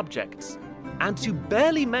French subjects. And to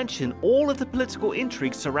barely mention all of the political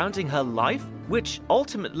intrigue surrounding her life, which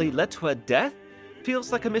ultimately led to her death,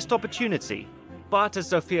 feels like a missed opportunity. But as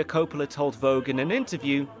Sofia Coppola told Vogue in an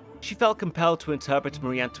interview, she felt compelled to interpret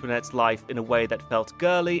Marie Antoinette's life in a way that felt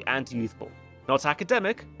girly and youthful, not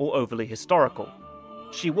academic or overly historical.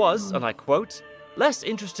 She was, and I quote, "less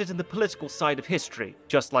interested in the political side of history,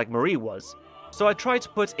 just like Marie was, so I tried to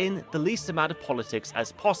put in the least amount of politics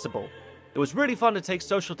as possible. It was really fun to take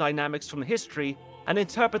social dynamics from history and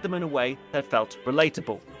interpret them in a way that felt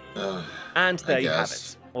relatable." And there you have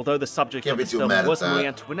it. Although the subject of the film was Marie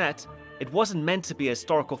Antoinette, it wasn't meant to be a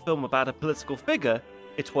historical film about a political figure.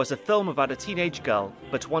 It was a film about a teenage girl,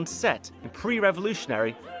 but one set in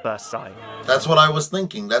pre-revolutionary Versailles. That's what I was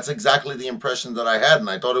thinking. That's exactly the impression that I had, and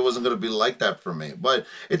I thought it wasn't going to be like that for me. But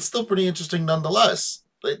it's still pretty interesting nonetheless.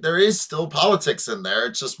 There is still politics in there.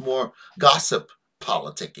 It's just more gossip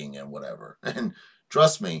politicking and whatever. And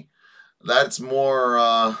trust me, that's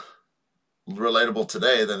more relatable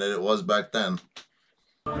today than it was back then.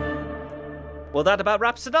 Well, that about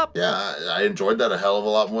wraps it up. Yeah, I enjoyed that a hell of a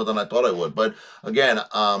lot more than I thought I would. But again,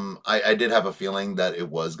 I did have a feeling that it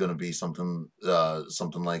was going to be something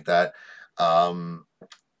like that.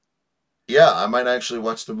 Yeah, I might actually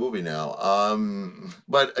watch the movie now.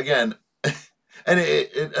 But again, and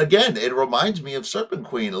it reminds me of Serpent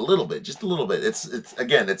Queen a little bit, just a little bit.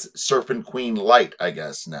 It's Serpent Queen light, I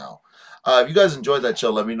guess now. If you guys enjoyed that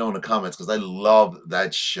show, let me know in the comments because I love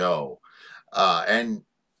that show. And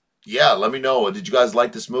yeah, let me know. Did you guys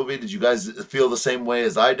like this movie? Did you guys feel the same way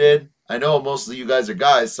as I did? I know most of you guys are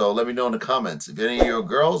guys, so let me know in the comments. If any of you are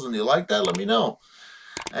girls and you like that, let me know.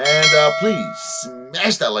 And please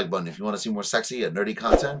smash that like button if you want to see more sexy and nerdy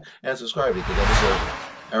content, and subscribe because I deserve it.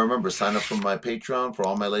 And remember, sign up for my Patreon for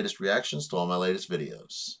all my latest reactions to all my latest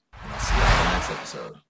videos. And I'll see you on the next episode.